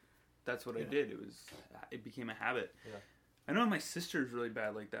like that's what I Yeah. did. It became a habit. Yeah. I know my sister's really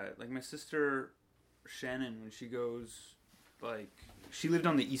bad like that. Like my sister Shannon, when she goes, like she lived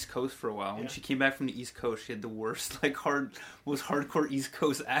on the East Coast for a while. When Yeah. she came back from the East Coast, she had the worst, like most hardcore East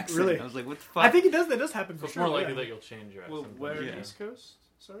Coast accent. Really? I was like, what the fuck? I think that does happen So for it's sure. more likely yeah. that you'll change your accent. Well, where Yeah. East Coast?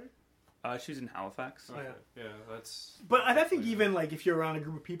 Sorry? she's in Halifax. Oh, yeah. Yeah, that's... But I think even like if you're around a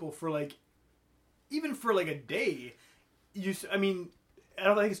group of people for like, even for like a day, I mean, I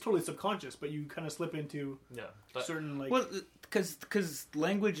don't think it's totally subconscious, but you kind of slip into Yeah. But certain like. Well, because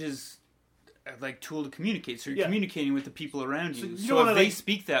language is like tool to communicate. So you're Yeah. communicating with the people around So you. you So, don't if wanna, they like-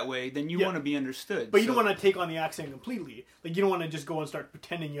 speak that way, then you Yeah. want to be understood. But you So- don't want to take on the accent completely. Like you don't want to just go and start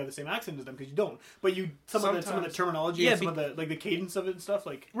pretending you have the same accent as them because you don't. But you some of the Sometimes- terminology, Yeah, and some of the like the cadence of it and stuff.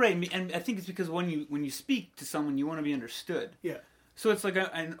 Like right, and I think it's because when you speak to someone, you want to be understood. yeah, So it's like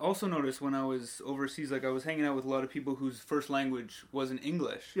I also noticed when I was overseas, like I was hanging out with a lot of people whose first language wasn't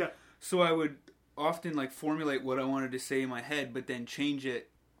English. yeah. So I would often like formulate what I wanted to say in my head, but then change it.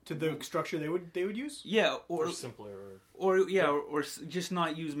 To the structure they would use. Yeah, or or simpler. or just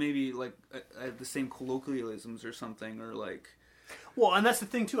not use maybe like the same colloquialisms or something, or like Well, and that's the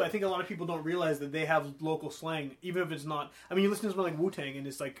thing too. I think a lot of people don't realize that they have local slang, even if it's not. I mean, you listen to something like Wu-Tang, and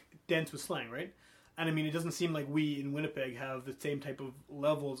it's like dense with slang, right? And I mean, it doesn't seem like we in Winnipeg have the same type of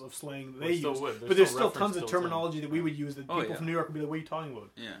levels of slang that they use. But there's still tons of terminology that we would use that people from New York would be like, "What are you talking about?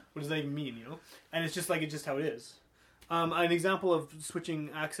 Yeah. What does that even mean?" You know? And it's just like it's just how it is. An example of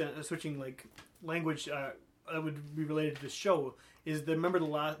switching like language that would be related to this show is remember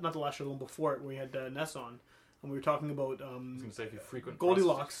not the last show, the one before it, where we had Ness on, and we were talking about I was going to say if you frequent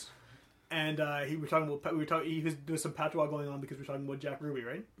Goldilocks, and there was some patois going on because we were talking about Jack Ruby,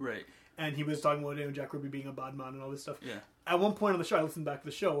 right? Right. And he was talking about Jack Ruby being a bad man and all this stuff. Yeah. At one point on the show, I listened back to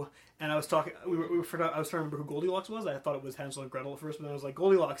the show, and I was talking. I was trying to remember who Goldilocks was. I thought it was Hansel and Gretel at first, but then I was like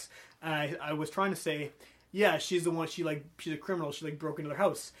Goldilocks, and I was trying to say, yeah, she's the one. She's a criminal. She broke into their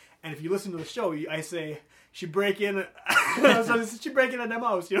house. And if you listen to the show, I say she break in. She break into them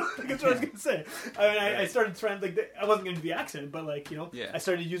house. You know, that's what I was gonna say. I mean, I started trying I wasn't gonna do the accent, but I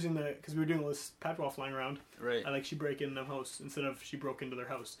started using because we were doing all this patois flying around. Right. I she break in them house instead of she broke into their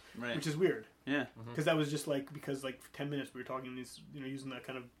house. Right. Which is weird. Yeah. Because that was just because for 10 minutes we were talking these, using that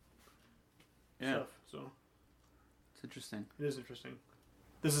kind of stuff. So it's interesting. It is interesting.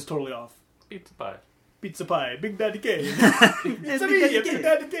 This is totally off. Pizza pie. Pizza pie. Big Daddy Kane. It's me, Big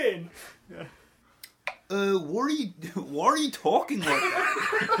Daddy Kane. Yeah. Why are you talking like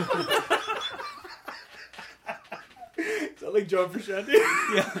that? Sound like John Frusciante?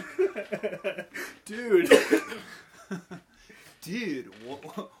 Yeah. Dude. Dude,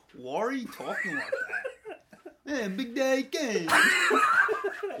 why are you talking like that? Man, Big Daddy Kane.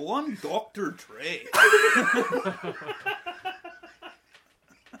 Well, I'm Dr. Dre.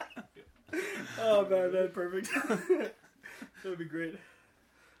 Oh man, that's perfect. That would be great.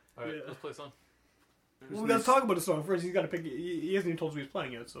 Alright, let's play a song. Well, we gotta talk about the song first. He's gotta pick. He hasn't even told us he's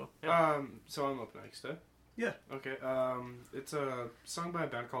playing yet, so. So I'm up next, eh? Yeah. Okay. It's a song by a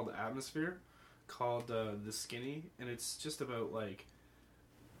band called Atmosphere, called The Skinny, and it's just about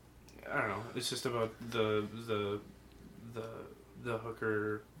I don't know. It's just about the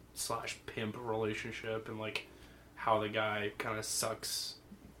hooker / pimp relationship and how the guy kind of sucks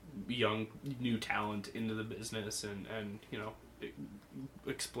young new talent into the business and it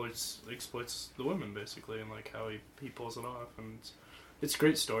exploits the women basically, and how he pulls it off, and it's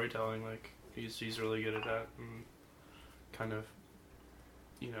great storytelling. He's really good at that, and kind of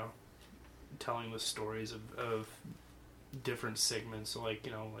telling the stories of different segments. So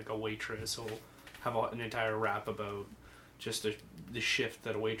a waitress will have an entire rap about just the shift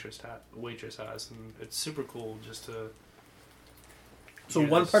that a waitress has, and it's super cool just to. So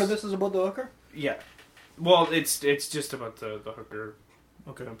one part of this is about the hooker? Yeah. Well, it's just about the hooker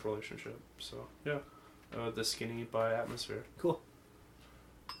pimp relationship. So yeah, The Skinny by Atmosphere. Cool.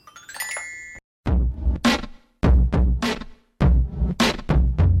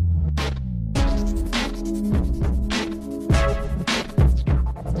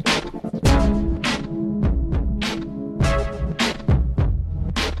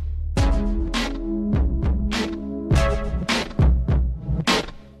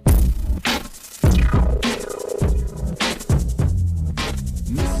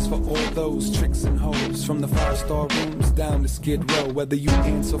 From the 5-star rooms down to Skid Row, whether you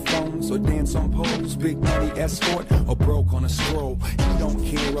answer phones or dance on poles, big money escort or broke on a stroll, he don't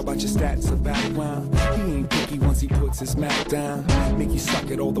care about your stats or background. He ain't picky once he puts his Mac down. Make you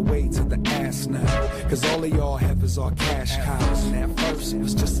suck it all the way to the ass now, cause all of y'all have is our cash cows. And at first it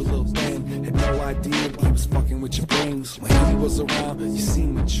was just a little thing, had no idea he was fucking with your brains. When he was around, you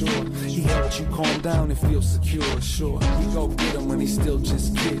seemed mature. He helped you calm down and feel secure. Sure, we go get him when they still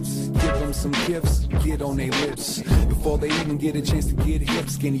just kids. Give them some gifts, get on their lips before they even get a chance to get hip.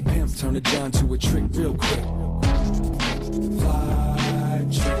 Skinny pimp turn a John to a trick real quick. Fly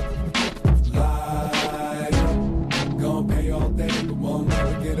trick, light up. Gonna pay all day, but won't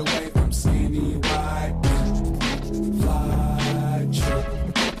never get away from skinny white. Fly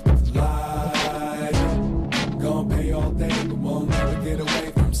trick, light up. Gonna pay all day, but won't never get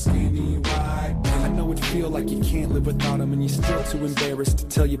away from skinny white. I know it feel like you can't live without him, and you're still too embarrassed to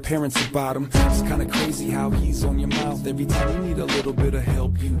tell your parents about him. It's kinda crazy how he's on your mouth every time you need a little bit of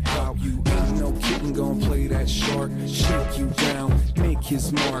help. You out, you ain't no kitten gonna play that shark. Shake you down, make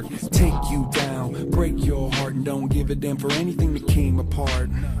his mark, take you down, break your heart, and don't give a damn for anything that came apart.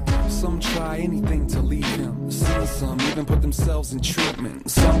 Some try anything to leave him. Some even put themselves in treatment.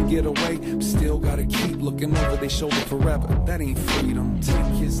 Some get away, but still gotta keep looking over their shoulder forever. That ain't freedom.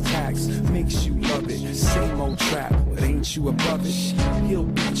 Take his tax, makes you love it. Same old trap, but ain't you above it? He'll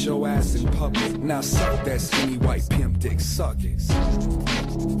beat your ass in public. Now suck that skinny white pimp dick, suck it.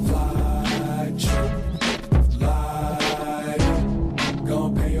 Fly, trip, light.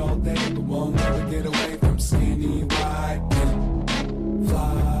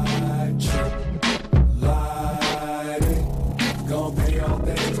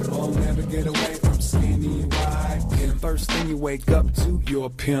 first thing you wake up to your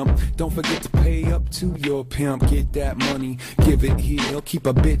pimp. Don't forget to pay up to your pimp. Get that money, give it here. Keep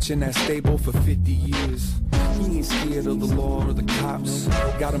a bitch in that stable for 50 years. He ain't scared of the law or the cops.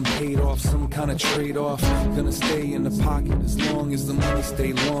 Got him paid off, some kind of trade-off. Gonna stay in the pocket as long as the money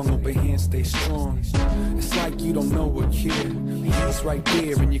stay long. Open hands stay strong. It's like you don't know a kid. He's right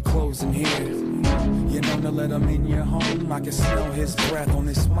there in your clothes and hair. You know to let him in your home. I can smell his breath on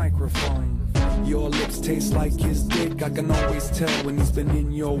this microphone. Your lips taste like his dick. I can always tell when he's been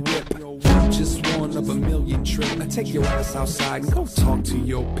in your whip. Just one of a million trick. Now take your ass outside and go talk to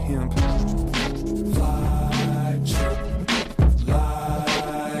your pimp. Fly chick,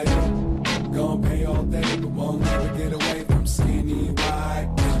 fly. Gonna pay all day, but won't never get away from skinny white.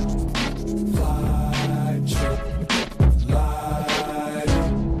 Fly chick, fly.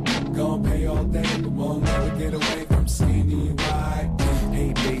 Gonna pay all day, but won't never get away from skinny white.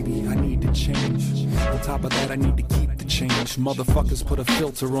 Hey baby, I need to change. On top of that, I need to keep the change. Motherfuckers put a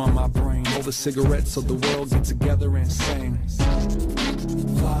filter on my brain. Roll the cigarettes so the world get together and sing.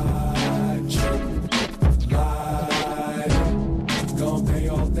 Fly chick, fly. Gonna pay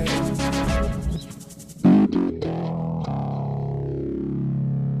all day.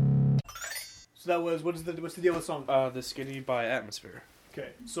 So that was what's the deal with the song? The Skinny by Atmosphere. Okay,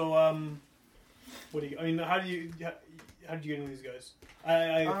 so what do you? I mean, how did you get into these guys?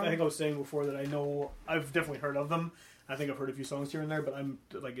 I think I was saying before that I've definitely heard of them. I think I've heard a few songs here and there, but I'm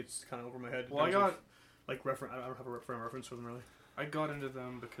like it's kind of over my head. Well, I got like I don't have a frame of reference for them really. I got into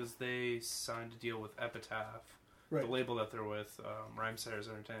them because they signed a deal with Epitaph, Right. the label that they're with, Rhymesayers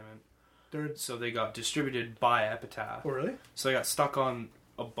Entertainment. They're So they got distributed by Epitaph. oh really? So they got stuck on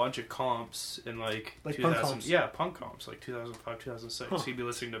a bunch of comps in like Like 2000. punk comps? Yeah, punk comps like 2005, 2006. Huh. So you'd be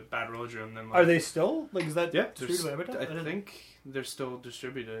listening to Bad Religion and then like Are they still like? Is that yeah, distributed by Epitaph? I didn't- think they're still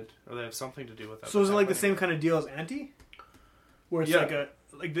distributed, or they have something to do with that. So is it like the same kind of deal as Anti, where it's Yeah.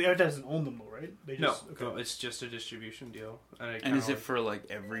 like the Epitaph doesn't own them though, right? They No, just, okay. no, it's just a distribution deal. And And is it for like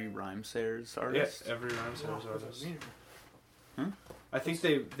every Rhymesayers artist? Yes, every Rhymesayers Wow, what does artist. that mean? I think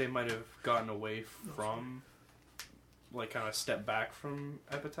they might have gotten away from, like, kind of stepped back from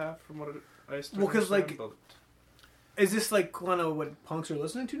Epitaph from what I used to Well, 'cause, understand, like, but Is this like kind of what punks are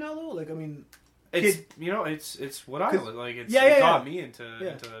listening to now though? Like I mean, it's kid- it's what I 'Cause- like. It's, yeah, it yeah, got yeah. me into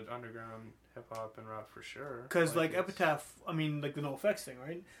Yeah. underground hip hop and rap for sure. because like it's- Epitaph, I mean like the NoFX thing,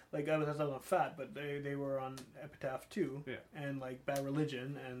 right? Like Epitaph's not on Fat, but they were on Epitaph too, Yeah. and like Bad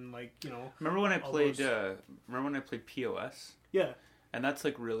Religion, and like you know, Remember when I all played? those- Remember when I played POS? yeah, And that's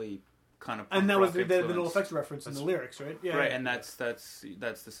like really kind of. and that punk was the rock influence. NoFX reference in the lyrics, right? Yeah, right, yeah. and that's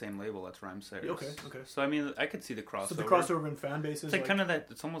the same label. That's Rhymesayers. Okay, okay. So I mean, I could see the crossover. So the crossover in fan bases, It's like kind of that.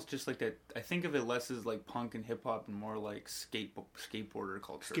 It's almost just like that. I think of it less as like punk and hip hop and more like skateboarder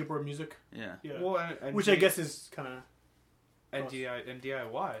culture. skateboard music. Yeah. Yeah, Well, and which I guess is kind of and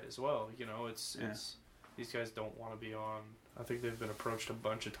DIY as well. You know, it's Yeah. these guys don't want to be on. I think they've been approached a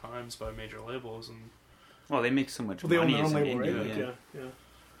bunch of times by major labels, and Well, they make so much they own money their as own an label, right? indie. Like, yeah. yeah.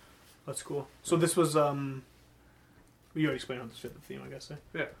 That's cool. So this was you already explained how this fit the theme, I guess. Eh?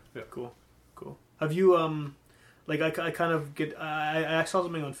 yeah. Cool. Have you like I kind of get I saw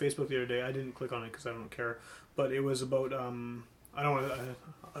something on Facebook the other day. I didn't click on it because I don't care, but it was about I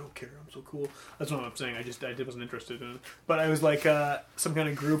don't care. I'm so cool. That's not what I'm saying. I wasn't interested in it. But I was like some kind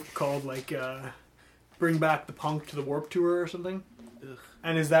of group called like Bring Back the Punk to the Warped Tour or something. Ugh.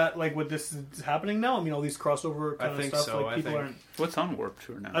 And is that like what this is happening now? I mean, all these crossover kind I of think stuff. so. Like I people think- aren't. What's on Warped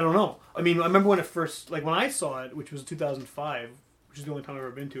Tour now? I don't know. I mean, I remember when it first, like when I saw it, which was 2005, which is the only time I've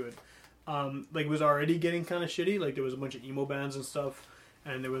ever been to it. Like it was already getting kind of shitty. Like there was a bunch of emo bands and stuff,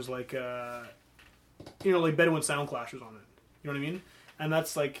 and there was like, like Bedouin Soundclash was on it. You know what I mean? And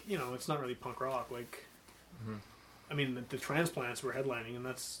that's like, it's not really punk rock. Like, I mean, the Transplants were headlining, and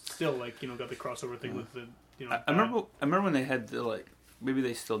that's still like, got the crossover thing with the, I remember when they had the like. Maybe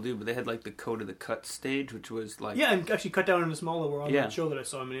they still do, but they had like the Code of the Cut stage, which was like. Yeah, and actually Cut Down in the Small were on Yeah. that show that I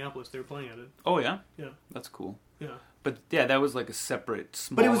saw in Minneapolis. They were playing at it. Oh yeah. Yeah. That's cool. Yeah. But yeah, that was like a separate,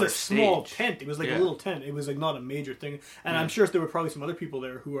 smaller But it was a small stage. tent. It was like Yeah. a little tent. It was like not a major thing. And I'm sure there were probably some other people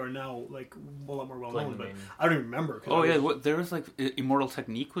there who are now like a lot more well known. But I don't even remember. 'Cause Oh I yeah, was- there was like Immortal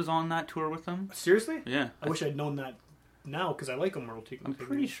Technique was on that tour with them. Seriously? Yeah, I wish I'd known that now because I like Immortal Technique. I'm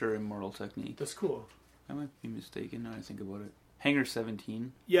pretty sure Immortal Technique. That's cool. I might be mistaken now I think about it. Hangar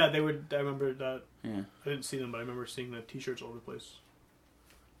 17. Yeah, they would. I remember that. Yeah. I didn't see them, but I remember seeing the T-shirts all over the place.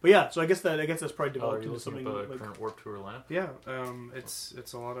 But yeah, so I guess that's probably Are developed you into looking something at the like. current Warped Tour lineup? Yeah,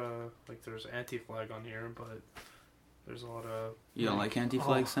 it's a lot of like there's Anti-Flag on here, but there's a lot of You don't like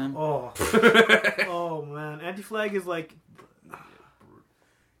Anti-Flag, Sam? Oh, oh man, Anti-Flag is like.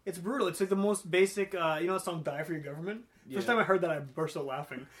 It's brutal. It's like the most basic. You know the song "Die for Your Government." First time I heard that, I burst out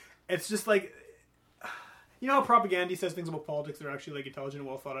laughing. It's just like, you know how propaganda says things about politics that are actually like intelligent and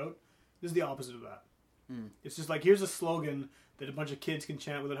well thought out. This is the opposite of that. It's just like, here's a slogan that a bunch of kids can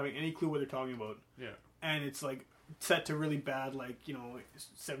chant without having any clue what they're talking about. Yeah. And it's like set to really bad, like, you know,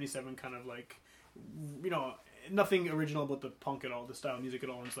 77 kind of like, you know, nothing original about the punk at all, the style of music at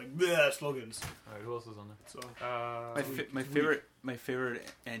all. And it's like, bleh, slogans. All right, who else is on there? So, My favorite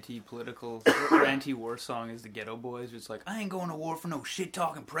anti-political or anti-war song is the Ghetto Boys. It's like, I ain't going to war for no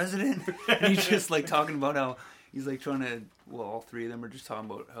shit-talking president. And he's just like talking about how he's like trying to, well, all three of them are just talking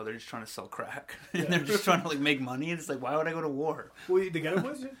about how they're just trying to sell crack. And they're just trying to like make money. And it's like, why would I go to war? well, the Ghetto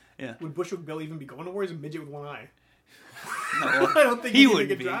Boys? Yeah. Would Bushwick Bill even be going to war? He's a midget with one eye. No, I don't think he would wouldn't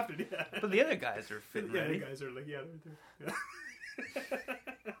get be. drafted. Yeah. But the other guys are fitting Yeah, ready. the guys are like, yeah.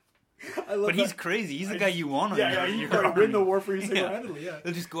 I love But he's that. crazy. He's the guy you want on Yeah, your you army. probably win the war for you single-handedly, yeah.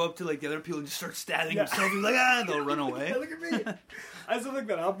 They'll just go up to like the other people and just start stabbing Yeah. himself. He's like, ah, they'll run away. Yeah, look at me. I still like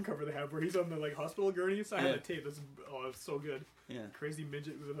that album cover they have where he's on the like hospital gurney. I have the tape. It's so good. Yeah. Crazy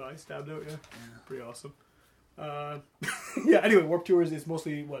midget with an eye stabbed out. Yeah. Pretty awesome. Yeah. Anyway, Warped Tour is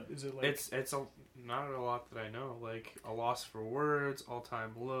mostly what is it like? It's not a lot that I know. Like A Loss for Words, All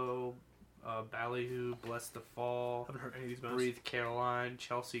Time Low, Ballyhoo, Bless the Fall, haven't heard any of these bands. Breathe Caroline,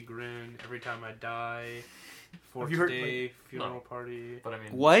 Chelsea Grin, Every Time I Die, For Have you heard, Today, like- Funeral No. Party. But I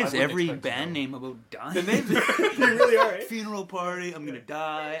mean, Why I is wouldn't every expect to band know. name about dying? The names they really are. Eh? Funeral party, I'm gonna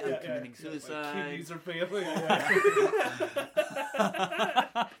die, I'm committing My suicide. kidneys are failing.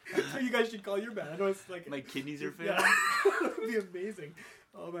 So you guys should call your band. I know it's like My kidneys are failing. yeah, that would be amazing.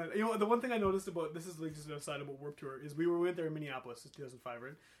 Oh man, you know the one thing I noticed about this is like just an aside about Warped Tour is we went there in Minneapolis, it's 2005,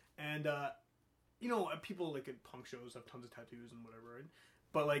 right? And you know people like at punk shows have tons of tattoos and whatever, right?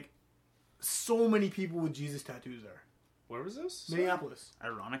 But like so many people with Jesus tattoos there. Where was this? Minneapolis.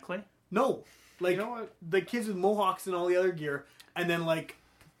 Ironically, No, like You know what? the kids with mohawks and all the other gear, and then like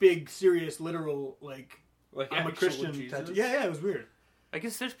big, serious, literal like I'm a actual Christian Jesus? tattoo. Yeah, it was weird. I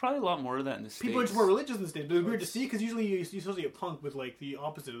guess there's probably a lot more of that in the States. People are just more religious in the States, but it's weird to see because usually you associate a punk with like the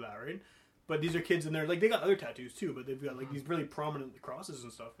opposite of that, right? But these are kids and they're like they got other tattoos too, but they've got like these really prominent crosses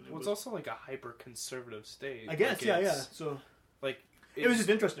and stuff. And Well, it's also like a hyper conservative state. I guess, Like, yeah. it's- So Like it was just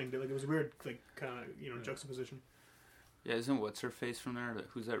interesting. Like it was a weird, like kind of juxtaposition. Yeah, isn't what's her face from there?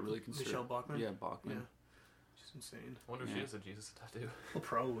 Who's that really considered? Michelle Bachmann? Yeah, Bachmann. Yeah. Just insane. I wonder if she Yeah. has a Jesus tattoo. Well,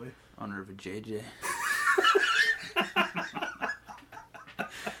 probably. Honor of a JJ.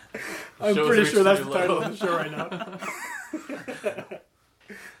 I'm Show's pretty sure that's the reached title low. of the show right now.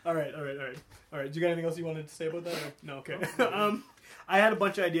 All right. Do you got anything else you wanted to say about that? Or? No, okay. I had a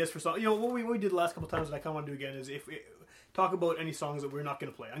bunch of ideas for songs. You know, what we did the last couple times that I kind of want to do again is talk about any songs that we're not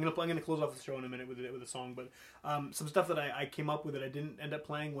going to play. I'm going to close off the show in a minute with a song, but some stuff that I came up with that I didn't end up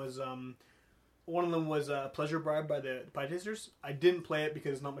playing was one of them was Pleasure Bribe by the Pie Tasters. I didn't play it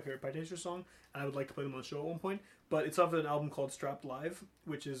because it's not my favorite Pie Tasters song, and I would like to play them on the show at one point. But it's off of an album called Strapped Live,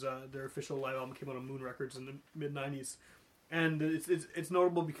 which is their official live album, came out on Moon Records in the mid-90s. And it's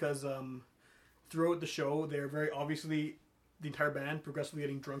notable because throughout the show, they're very obviously, the entire band, progressively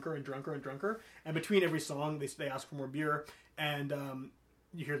getting drunker and drunker and drunker. And between every song, they ask for more beer, and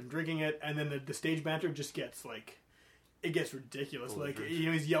you hear them drinking it, and then the stage banter just gets, like, it gets ridiculous. Holy Like, shit. you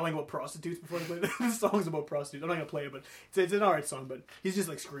know, he's yelling about prostitutes before they play the song's about prostitutes. I'm not going to play it, but it's an alright song, but he's just,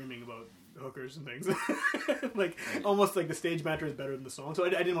 like, screaming about hookers and things. Like, almost like the stage banter is better than the song. So I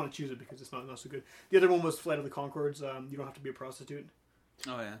didn't want to choose it because it's not so good. The other one was Flight of the Conchords, You Don't Have to Be a Prostitute,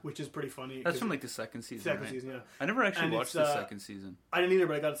 Oh yeah, which is pretty funny. that's from like the second season. second right? season, yeah. I never actually And watched it's, the second season. I didn't either,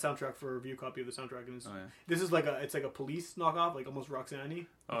 but I got a soundtrack for a review copy of the soundtrack, and Oh yeah. this is like it's like a Police knockoff, like almost Roxanne, which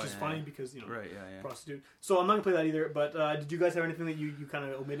Oh, is yeah, funny yeah. because you know Right. Yeah. prostitute. So I'm not gonna play that either. But did you guys have anything that you kind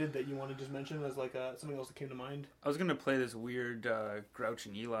of omitted that you want to just mention as like something else that came to mind? I was gonna play this weird Grouch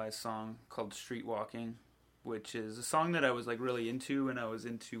and Eli song called "Street Walking," which is a song that I was like really into when I was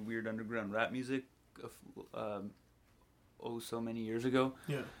into weird underground rap music, so many years ago.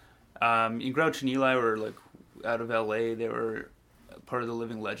 Yeah. And Grouch and Eli were like out of LA. They were part of the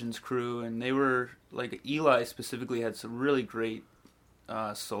Living Legends crew, and they were like Eli specifically had some really great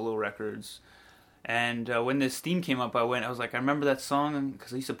solo records. And when this theme came up, I was like, I remember that song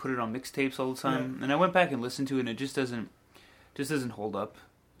because I used to put it on mixtapes all the time. Yeah. And I went back and listened to it, and it just doesn't hold up.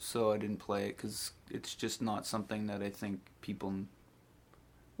 So I didn't play it because it's just not something that I think people.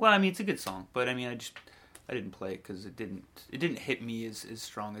 Well, I mean, it's a good song, but I mean, I didn't play it because it didn't hit me as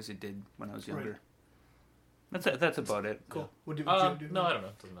strong as it did when I was younger. Right. That's about it. Cool. What do No, I don't know.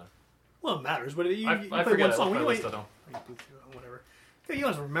 It doesn't matter. Well, it matters. But you I play forget one it song. off my You list, might- I don't. Whatever. Yeah, you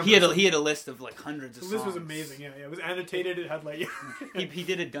must remember. He had a list of like hundreds of The songs. list was amazing. Yeah, it was annotated. It had like he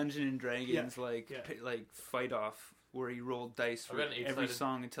did a Dungeons and Dragons Yeah. like fight off where he rolled dice I've for got an every 8-sided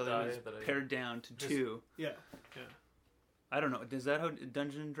song until it die was that I pared down to just- 2. yeah. I don't know. Is that how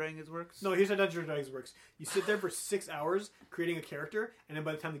Dungeons and Dragons works? No, here's how Dungeons and Dragons works. You sit there for 6 hours creating a character, and then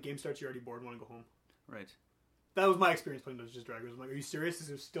by the time the game starts, you're already bored and want to go home. Right. That was my experience playing Dungeons and Dragons. I'm like, are you serious? This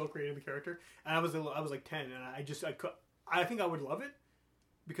is still creating the character, and I was like 10, and I think I would love it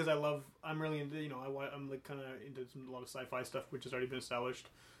because I'm really into I'm like kind of into a lot of sci-fi stuff, which has already been established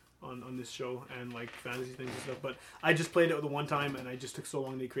on this show, and like fantasy things and stuff. But I just played it the one time, and I just took so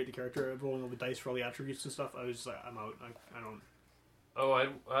long to create the character, rolling all the dice for all the attributes and stuff. I was just like, I'm out. I don't. Oh,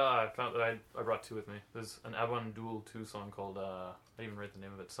 I found that I brought 2 with me. There's an Aban Duel 2 song called I didn't even write the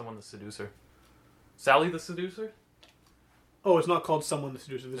name of it. Someone the Seducer. Sally the Seducer? Oh, it's not called Someone the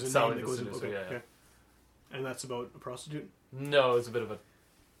Seducer. There's It's a name Sally that the goes in. Seducer, Okay, yeah. okay. And that's about a prostitute. No, it's a bit of a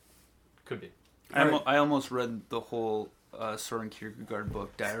could be. I almost read the whole Soren Kierkegaard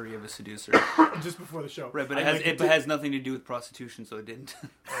book, Diary of a Seducer. Just before the show. Right, but I it has nothing to do with prostitution, so it didn't.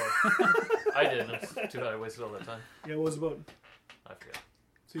 Oh, I did. And it's too bad I wasted all that time. Yeah, what was it about? I forget.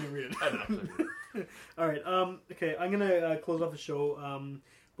 So you didn't read it. I don't know. All right. Okay, I'm gonna close off the show.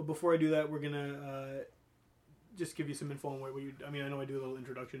 But before I do that, we're gonna just give you some info on what you. I mean, I know I do a little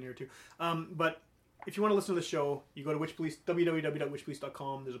introduction here too. But if you want to listen to the show, you go to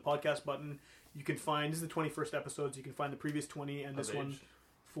www.witchpolice.com. There's a podcast button. You can find, this is the 21st episodes. You can find the previous 20 and this Of one age.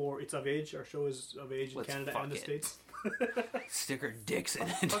 for It's of Age. Our show is of age in Let's Canada fuck and the it. States. Stick our dicks in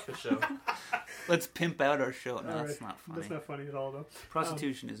it. Fuck the show. Let's pimp out our show. No, All that's right. not funny. That's not funny at all, though.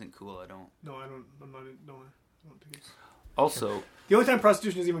 Prostitution isn't cool. I don't. No, I don't. I'm not. No, I don't think it's. Also, The only time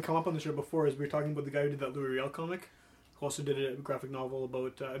prostitution has even come up on the show before is we were talking about the guy who did that Louis Riel comic, who also did a graphic novel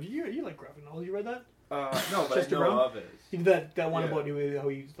about. You like graphic novels? You read that? No, but Chester I know Brown? of it. He did that one Yeah. about how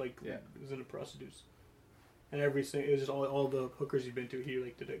he like Yeah. was into prostitutes, and it was just all the hookers he'd been to. He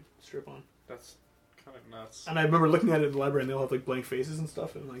like did a strip on. That's kind of nuts. And I remember looking at it in the library, and they all have like blank faces and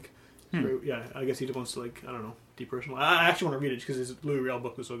stuff, and like, yeah, I guess he just wants to like I don't know depersonalize. I actually want to read it because his Louis Riel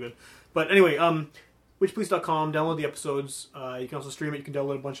book was so good. But anyway, witchpolice.com. Download the episodes. You can also stream it. You can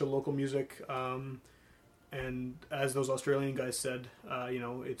download a bunch of local music. And as those Australian guys said,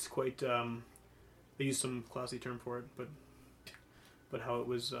 it's quite. They used some classy term for it, but how it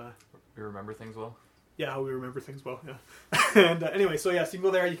was. We remember things well. Yeah, how we remember things well. Yeah. And anyway, so yeah, so you can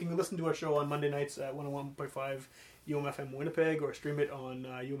go there. You can listen to our show on Monday nights at 101.5 UMFM Winnipeg, or stream it on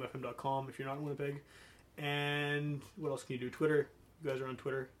umfm.com if you're not in Winnipeg. And what else can you do? Twitter. You guys are on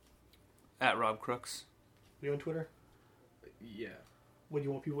Twitter. at Rob Crooks. Are you on Twitter? Yeah. What do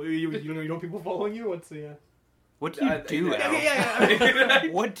you want people? You want people following you? What's the? What do you do, Al? Yeah.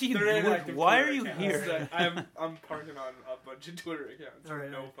 What do you They're do? inactive Why Twitter are you accounts. here? I'm parking on a bunch of Twitter accounts for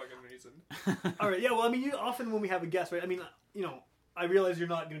Alright, no alright. fucking reason. All right. Yeah. Well, I mean, often when we have a guest, right? I mean, I realize you're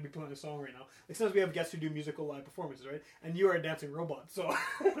not going to be playing a song right now. Like sometimes we have guests who do musical live performances, right? And you are a dancing robot, so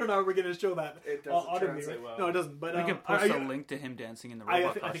I don't know how we're going to show that. It doesn't audibly, translate right? well. No, it doesn't. But We can are post you- a link to him dancing in the I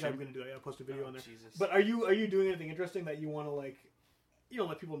robot think I'm costume. going to do that. Yeah, I'll post a video on there. Jesus. But are you doing anything interesting that you want to like,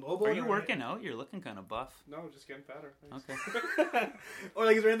 let people know about? Are you or- working out? You're looking kind of buff. No, just getting fatter. Thanks. Okay. Or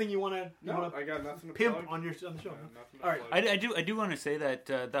like, is there anything you want to No, I got nothing to pimp plug. on the show? No, nothing to All right. plug. I do want to say that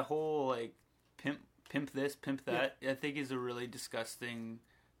the whole like pimp this, pimp that, I think is a really disgusting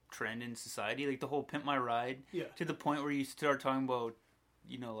trend in society. Like the whole pimp my ride, Yeah. to the point where you start talking about,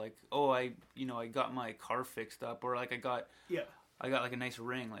 like, oh, I got my car fixed up, or like I got like a nice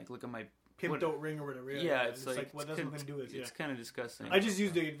ring. Like, look at my Pimped out ring or whatever. Yeah, it's like like what that's nothing to do with. Yeah. It's kind of disgusting. I just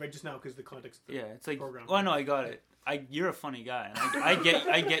used it right just now because the context. Of the it's like, program. oh no, I got it. You're a funny guy. And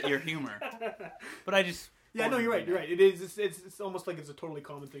I get your humor, but I just. Yeah, no, you're right. You're right. It is. It's almost like it's a totally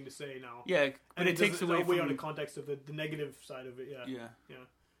common thing to say now. Yeah, but and it takes away way from out of context of the negative side of it. Yeah. Yeah.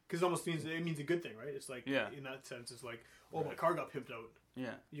 Because it almost means a good thing, right? It's like in that sense, it's like, oh, my car got pimped out.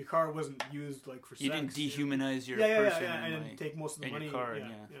 Yeah. Your car wasn't used like for sex. You didn't dehumanize your yeah, person. and like, then take most of the in money. your car, yeah,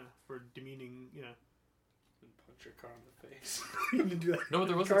 for demeaning. Yeah. And punch your car in the face. You can do that. No, but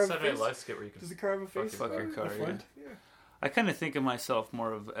there was Car a have a Saturday Night face? Live skit where you can Does the car have a face? Fuck your car, A front? Yeah. I kind of think of myself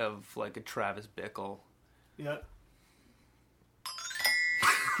more of like a Travis Bickle. Yeah.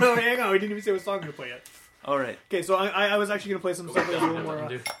 Oh, hang on. We didn't even say what song we're going to play yet. All right. Okay, so I was actually going to play some stuff that was a little more...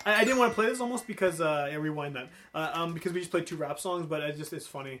 do. I didn't want to play this almost because... rewind that. Because we just played 2 rap songs, but it's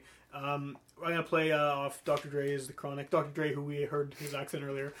funny. I'm going to play off Dr. Dre's The Chronic. Dr. Dre, who we heard his accent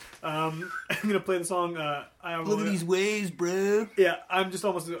earlier. I'm going to play the song... Look at these waves, bro. Yeah, I'm just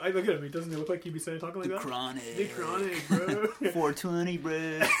almost... I look at him. Doesn't he look like he'd be talking like The that? Chronic. The Chronic, bro. 420,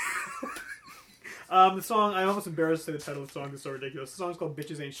 bro. The song, I'm almost embarrassed to say the title of the song. It's so ridiculous. The song's called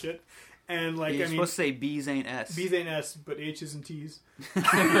 "Bitches Ain't Shit," and like You're supposed to say B's ain't S. B's ain't S, but H's and T's.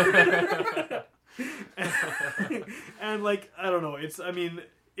 And like I don't know,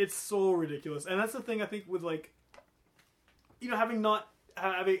 it's so ridiculous, and that's the thing I think with like, having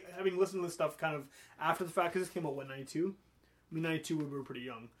listened to this stuff kind of after the fact, because this came out 92. I mean 92 we were pretty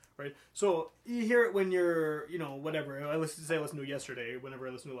young, right? So you hear it when you're whatever. I listened to it yesterday. Whenever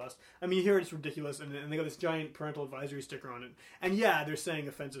I listened to it last, you hear it's ridiculous, and they got this giant parental advisory sticker on it, and yeah, they're saying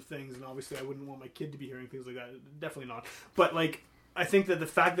offensive things, and obviously I wouldn't want my kid to be hearing things like that. Definitely not. But like I think that the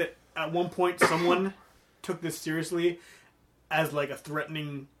fact that at one point someone took this seriously as like a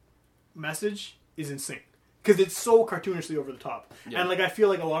threatening message is insane, because it's so cartoonishly over the top. And like I feel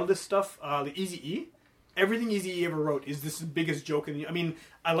like a lot of this stuff, the Eazy-E, everything Eazy-E ever wrote is this biggest joke in the...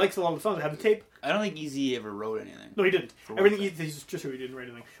 I liked a lot of the songs. I have the tape. I don't think Eazy ever wrote anything. No, he didn't. Everything he's just he didn't write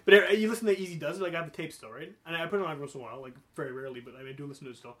anything. But you listen to Eazy does it. Like I have the tape still, right? And I put it on every once in a while, like very rarely, but I do listen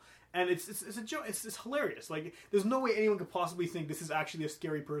to it still. And it's a joke. It's hilarious. Like there's no way anyone could possibly think this is actually a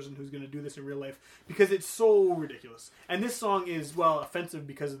scary person who's going to do this in real life, because it's so ridiculous. And this song is offensive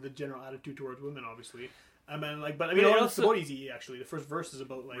because of the general attitude towards women, obviously. It's about Eazy-E actually. The first verse is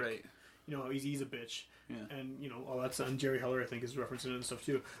about like Eazy-E's a bitch. Yeah. And all that's and Jerry Heller I think is referencing it and stuff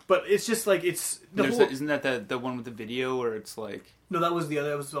too. But it's just like it's isn't that the one with the video where it's like no, that was the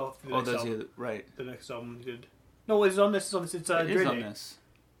other. That was off the next album. The other, right? The next album he did. No, it's on this. It's on this. It's it Dre is on Day. this.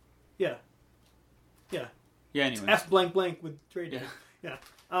 Yeah. Yeah. Yeah. Anyway, F blank with Dre Day. Yeah.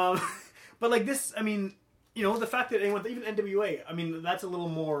 But like this, the fact that anyone, even NWA, that's a little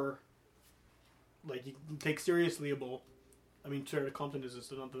more like you can take seriouslyable. Sarah Compton is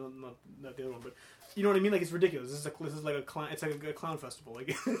this, not the other one, but you know what I mean. Like it's ridiculous. This is like a clown. It's like a clown festival.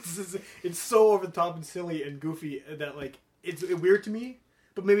 Like it's so over the top and silly and goofy that like it's weird to me.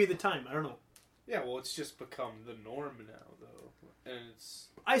 But maybe at the time, I don't know. Yeah, well, it's just become the norm now, though, and it's.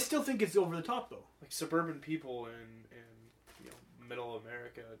 I still think it's over the top though. Like suburban people in middle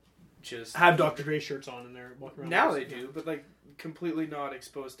America just have Dr. Dre shirts on and they're walking around. Now they do, but like completely not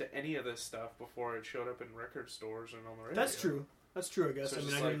exposed to any of this stuff before it showed up in record stores and on the radio. That's true. That's true, I guess. So I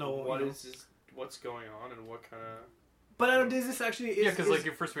didn't know what's going on and what kind of. But is this actually? Because like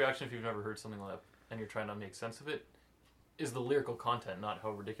your first reaction, if you've never heard something like that and you're trying to make sense of it, is the lyrical content, not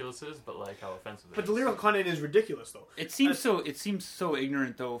how ridiculous it is, but like how offensive it is. But the lyrical content is ridiculous, though. It seems so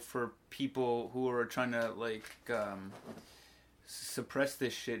ignorant, though, for people who are trying to like suppress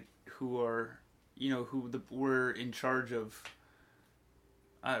this shit, who are were in charge of.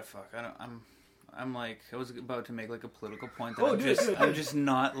 I'm like, I was about to make like a political point that I'm just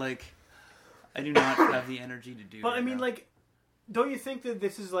not like, I do not have the energy to do. But like, don't you think that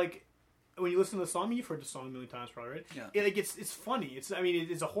this is like, when you listen to the song, you've heard the song a million times, probably, right? Yeah. It's funny. It's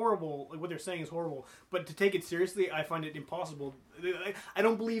a horrible. Like what they're saying is horrible. But to take it seriously, I find it impossible. I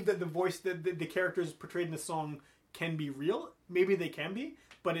don't believe that the voice that the characters portrayed in the song can be real. Maybe they can be,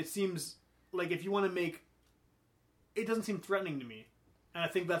 but it seems like if you want to make, it doesn't seem threatening to me. And I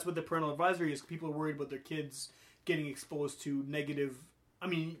think that's what the parental advisory is. People are worried about their kids getting exposed to negative.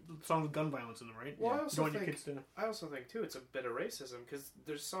 Songs with gun violence in them, right? Well, Yeah. I also think too it's a bit of racism, because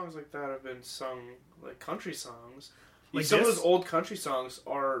there's songs like that have been sung, like country songs. Like some of this? those old country songs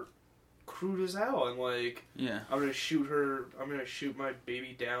are crude as hell, and like, I'm gonna shoot her. I'm gonna shoot my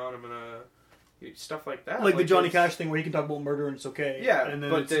baby down. I'm gonna stuff like that. Like the Johnny Cash thing where he can talk about murder and it's okay. Yeah, and then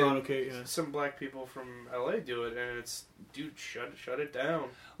but it's not okay. Yeah. Some black people from LA do it, and it's shut it down.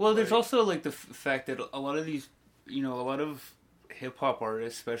 Well, there's also like the fact that a lot of these, a lot of hip hop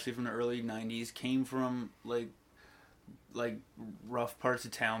artists, especially from the early '90s, came from like rough parts of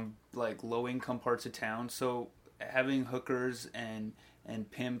town, like low income parts of town. So having hookers and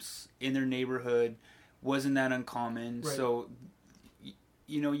pimps in their neighborhood wasn't that uncommon. Right. So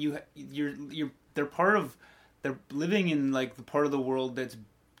they're living in like the part of the world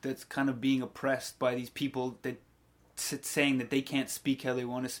that's kind of being oppressed by these people that saying that they can't speak how they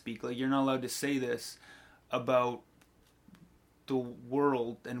want to speak. Like, you're not allowed to say this about the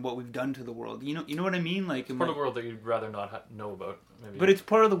world and what we've done to the world. You know what I mean? Like, it's part of the world that you'd rather not know about. Maybe. But it's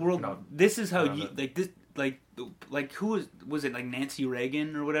part of the world. This is how you like this. Like who was it? Like Nancy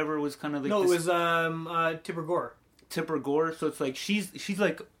Reagan or whatever was kind of like. No, it was Tipper Gore. Tipper Gore. So it's like she's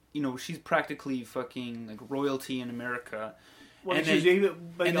like she's practically fucking like royalty in America. Well,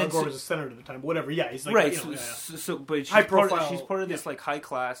 Al Gore was a senator at the time. Whatever. Yeah, he's like right. But she's part of this like high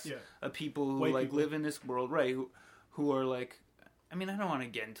class of people who live in this world, right? Who are like, I mean, I don't want to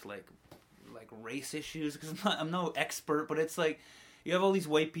get into like race issues because I'm no expert, but it's like you have all these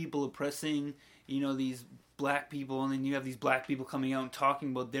white people oppressing these black people, and then you have these black people coming out and talking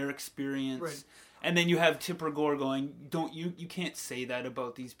about their experience. Right. And then you have Tipper Gore going, "Don't you can't say that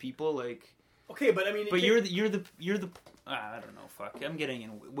about these people." Like, okay, but I mean, but you're the I don't know. Fuck, I'm getting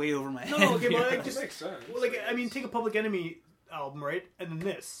in way over my head. No, okay, here. but like, just makes sense. Well, like, I mean, take a Public Enemy album, right, and then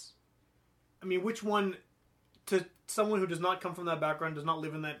this. I mean, which one, to someone who does not come from that background, does not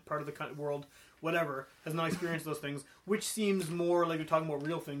live in that part of the world, whatever, has not experienced those things, which seems more like they're talking about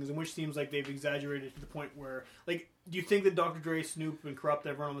real things, and which seems like they've exaggerated to the point where, like, do you think that Dr. Dre, Snoop, and Corrupt,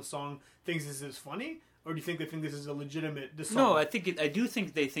 everyone on the song, thinks this is funny? Or do you think they think this is a legitimate... This song? No, I do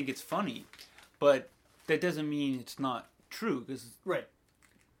think they think it's funny, but that doesn't mean it's not true. Right.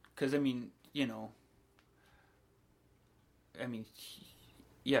 Because, I mean, you know... I mean...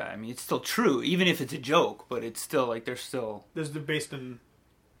 Yeah, I mean, it's still true, even if it's a joke, but it's still, like, they're based in...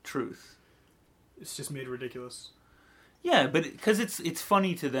 truth. It's just made ridiculous. Yeah, but because it's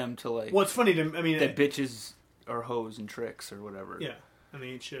funny to them to, like... Well, it's funny to... I mean... That bitches are hoes and tricks or whatever. Yeah, and they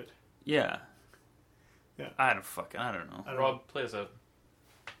ain't shit. Yeah. Yeah. I don't know. Rob, play us out.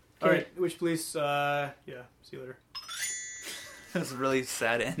 Alright, which please, yeah, see you later. That's a really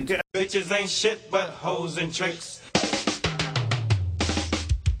sad end. Bitches ain't shit but hoes and tricks.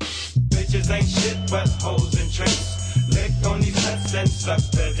 Bitches ain't shit but hoes and tricks. Lick on these nuts and suck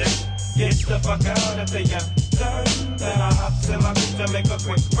the dick. Get the fuck out if they got done. Then I hop to my bitch to make a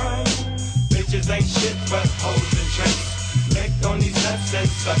quick run. Bitches ain't shit but hoes and tricks. Lick on these nuts and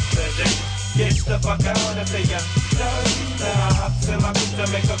suck the dick. Get the fuck out if they got done. Then I hop to my bitch to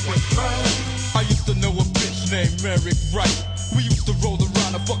make a quick run. I used to know a bitch named Merrick Wright. We used to roll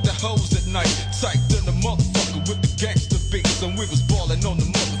around and fuck the hoes at night. Psyched in the motherfucker with the gangster beats. And we was ballin' on the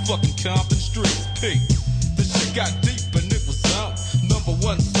motherfucking Compton streets. P. The shit got deep and it was on. Number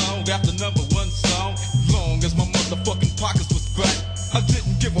one song after number one song. Long as my motherfucking pockets was fat. I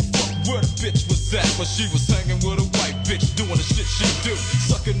didn't give a fuck where the bitch was at. But she was hanging with a white bitch doing the shit she do.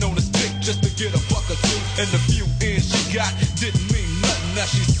 Sucking on his dick just to get a buck or two. And the few ends she got didn't mean nothing. Now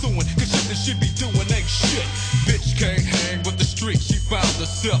she's suing, cause shit that she be doing ain't shit. Bitch can't hang with the street, she found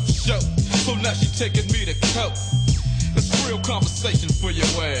herself show. So now she taking me to court. It's real conversation for your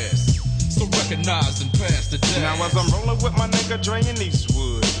ass. So recognize and pass the day. Now as I'm rolling with my nigga Dre and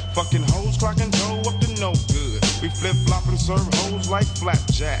Eastwood, fucking hoes clocking dough up to no good. We flip flop and serve hoes like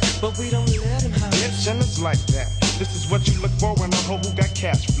flapjack. But we don't let him have Bitch, and it's like that. This is what you look for in a hoe who got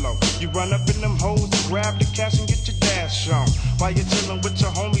cash flow. You run up in them hoes and grab the cash and get your dash on. While you're chillin' with your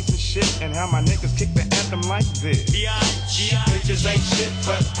homies and shit. And how my niggas kick the anthem like this. Bitches ain't shit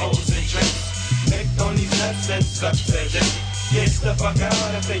but hoes and tricks. Lick on these nuts and suck the dick. Get the fuck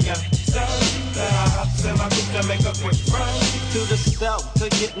out if they got done. Then I hop to my bitch to make a quick run. to the stove to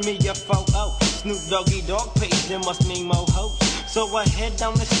get me a photo. Snoop Doggy Dogg page, there must need more hoes. So I head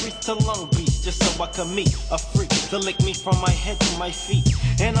down the streets to Long Beach just so I can meet a freak to lick me from my head to my feet.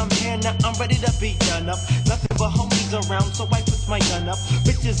 And I'm here now, I'm ready to be done up. Nothing but homies around, so I put my gun up.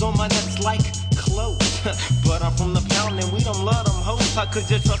 Bitches on my nuts like clothes. But I'm from the pound and we don't love them hoes. How could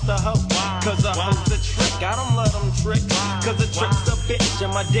you trust a hoe? Cause a hoe's a trick. I don't let them trick. Cause a trick's a bitch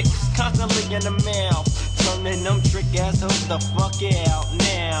and my dick's constantly in the mouth. Turning them trick ass hoes the fuck out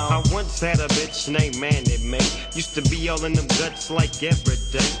now. I once had a bitch named Mandy May. Used to be all in them guts like every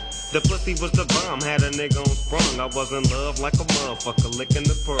day. The pussy was the bomb, had a nigga on sprung. I was in love like a motherfucker, licking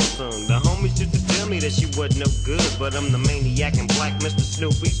the pearl tongue. The homies used to tell me that she wasn't no good, but I'm the maniac and black Mr.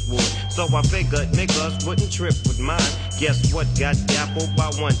 Snoop Eastwood. So I figured niggas wouldn't trip with mine. Guess what? Got dappled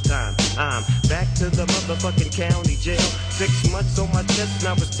by one time. I'm back to the motherfucking county jail. 6 months on my chest,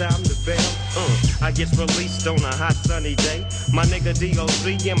 now it's time to bail. I get released on a hot sunny day. My nigga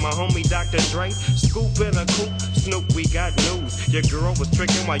DOC and my homie Dr. Dre. Scoop in a coupe, Snoop, we got news. Your girl was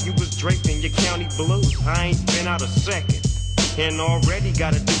tricking while you was draped in your county blues. I ain't been out a second. And already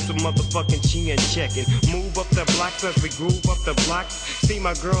gotta do some motherfucking chin checking. Move up the blocks as we groove up the blocks. See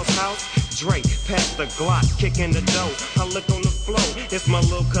my girl's house? Drake, pass the Glock, kicking the dough. I look on the floor, it's my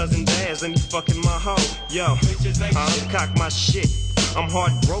little cousin Daz and he fucking my hoe. Yo, I uncock my shit. I'm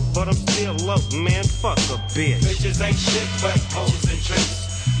hard broke, but I'm still low. Man, fuck a bitch. Bitches ain't shit but hoes and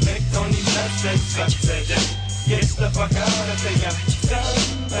tricks. Licked on these nuts and suck the dick. Get the fuck out if they got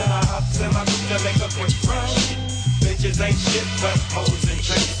done. Then I hop to my bitch to make a quick run. Bitches ain't shit but hoes and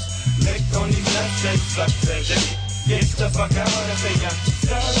tricks. Licked on these nuts and suck the dick. Get the fuck out if they got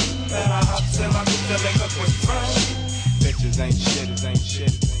done. Then I hop to my bitch to make a quick run. Bitches ain't shit, it ain't shit,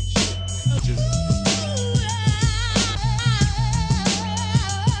 it ain't shit. Bitches.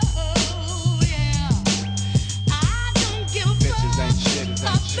 Bitches ain't shit, it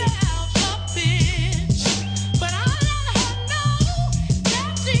ain't shit.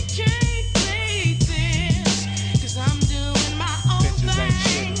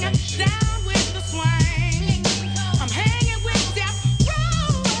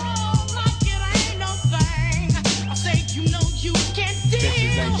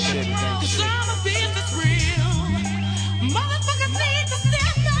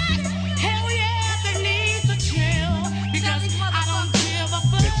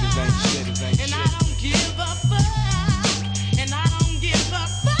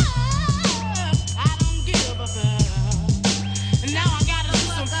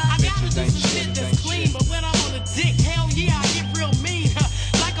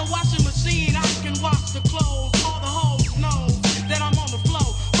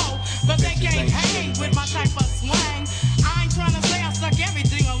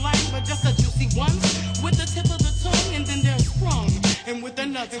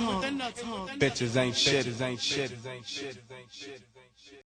 nuts hung. Bitches ain't shit, ain't shit, ain't shit, ain't shit.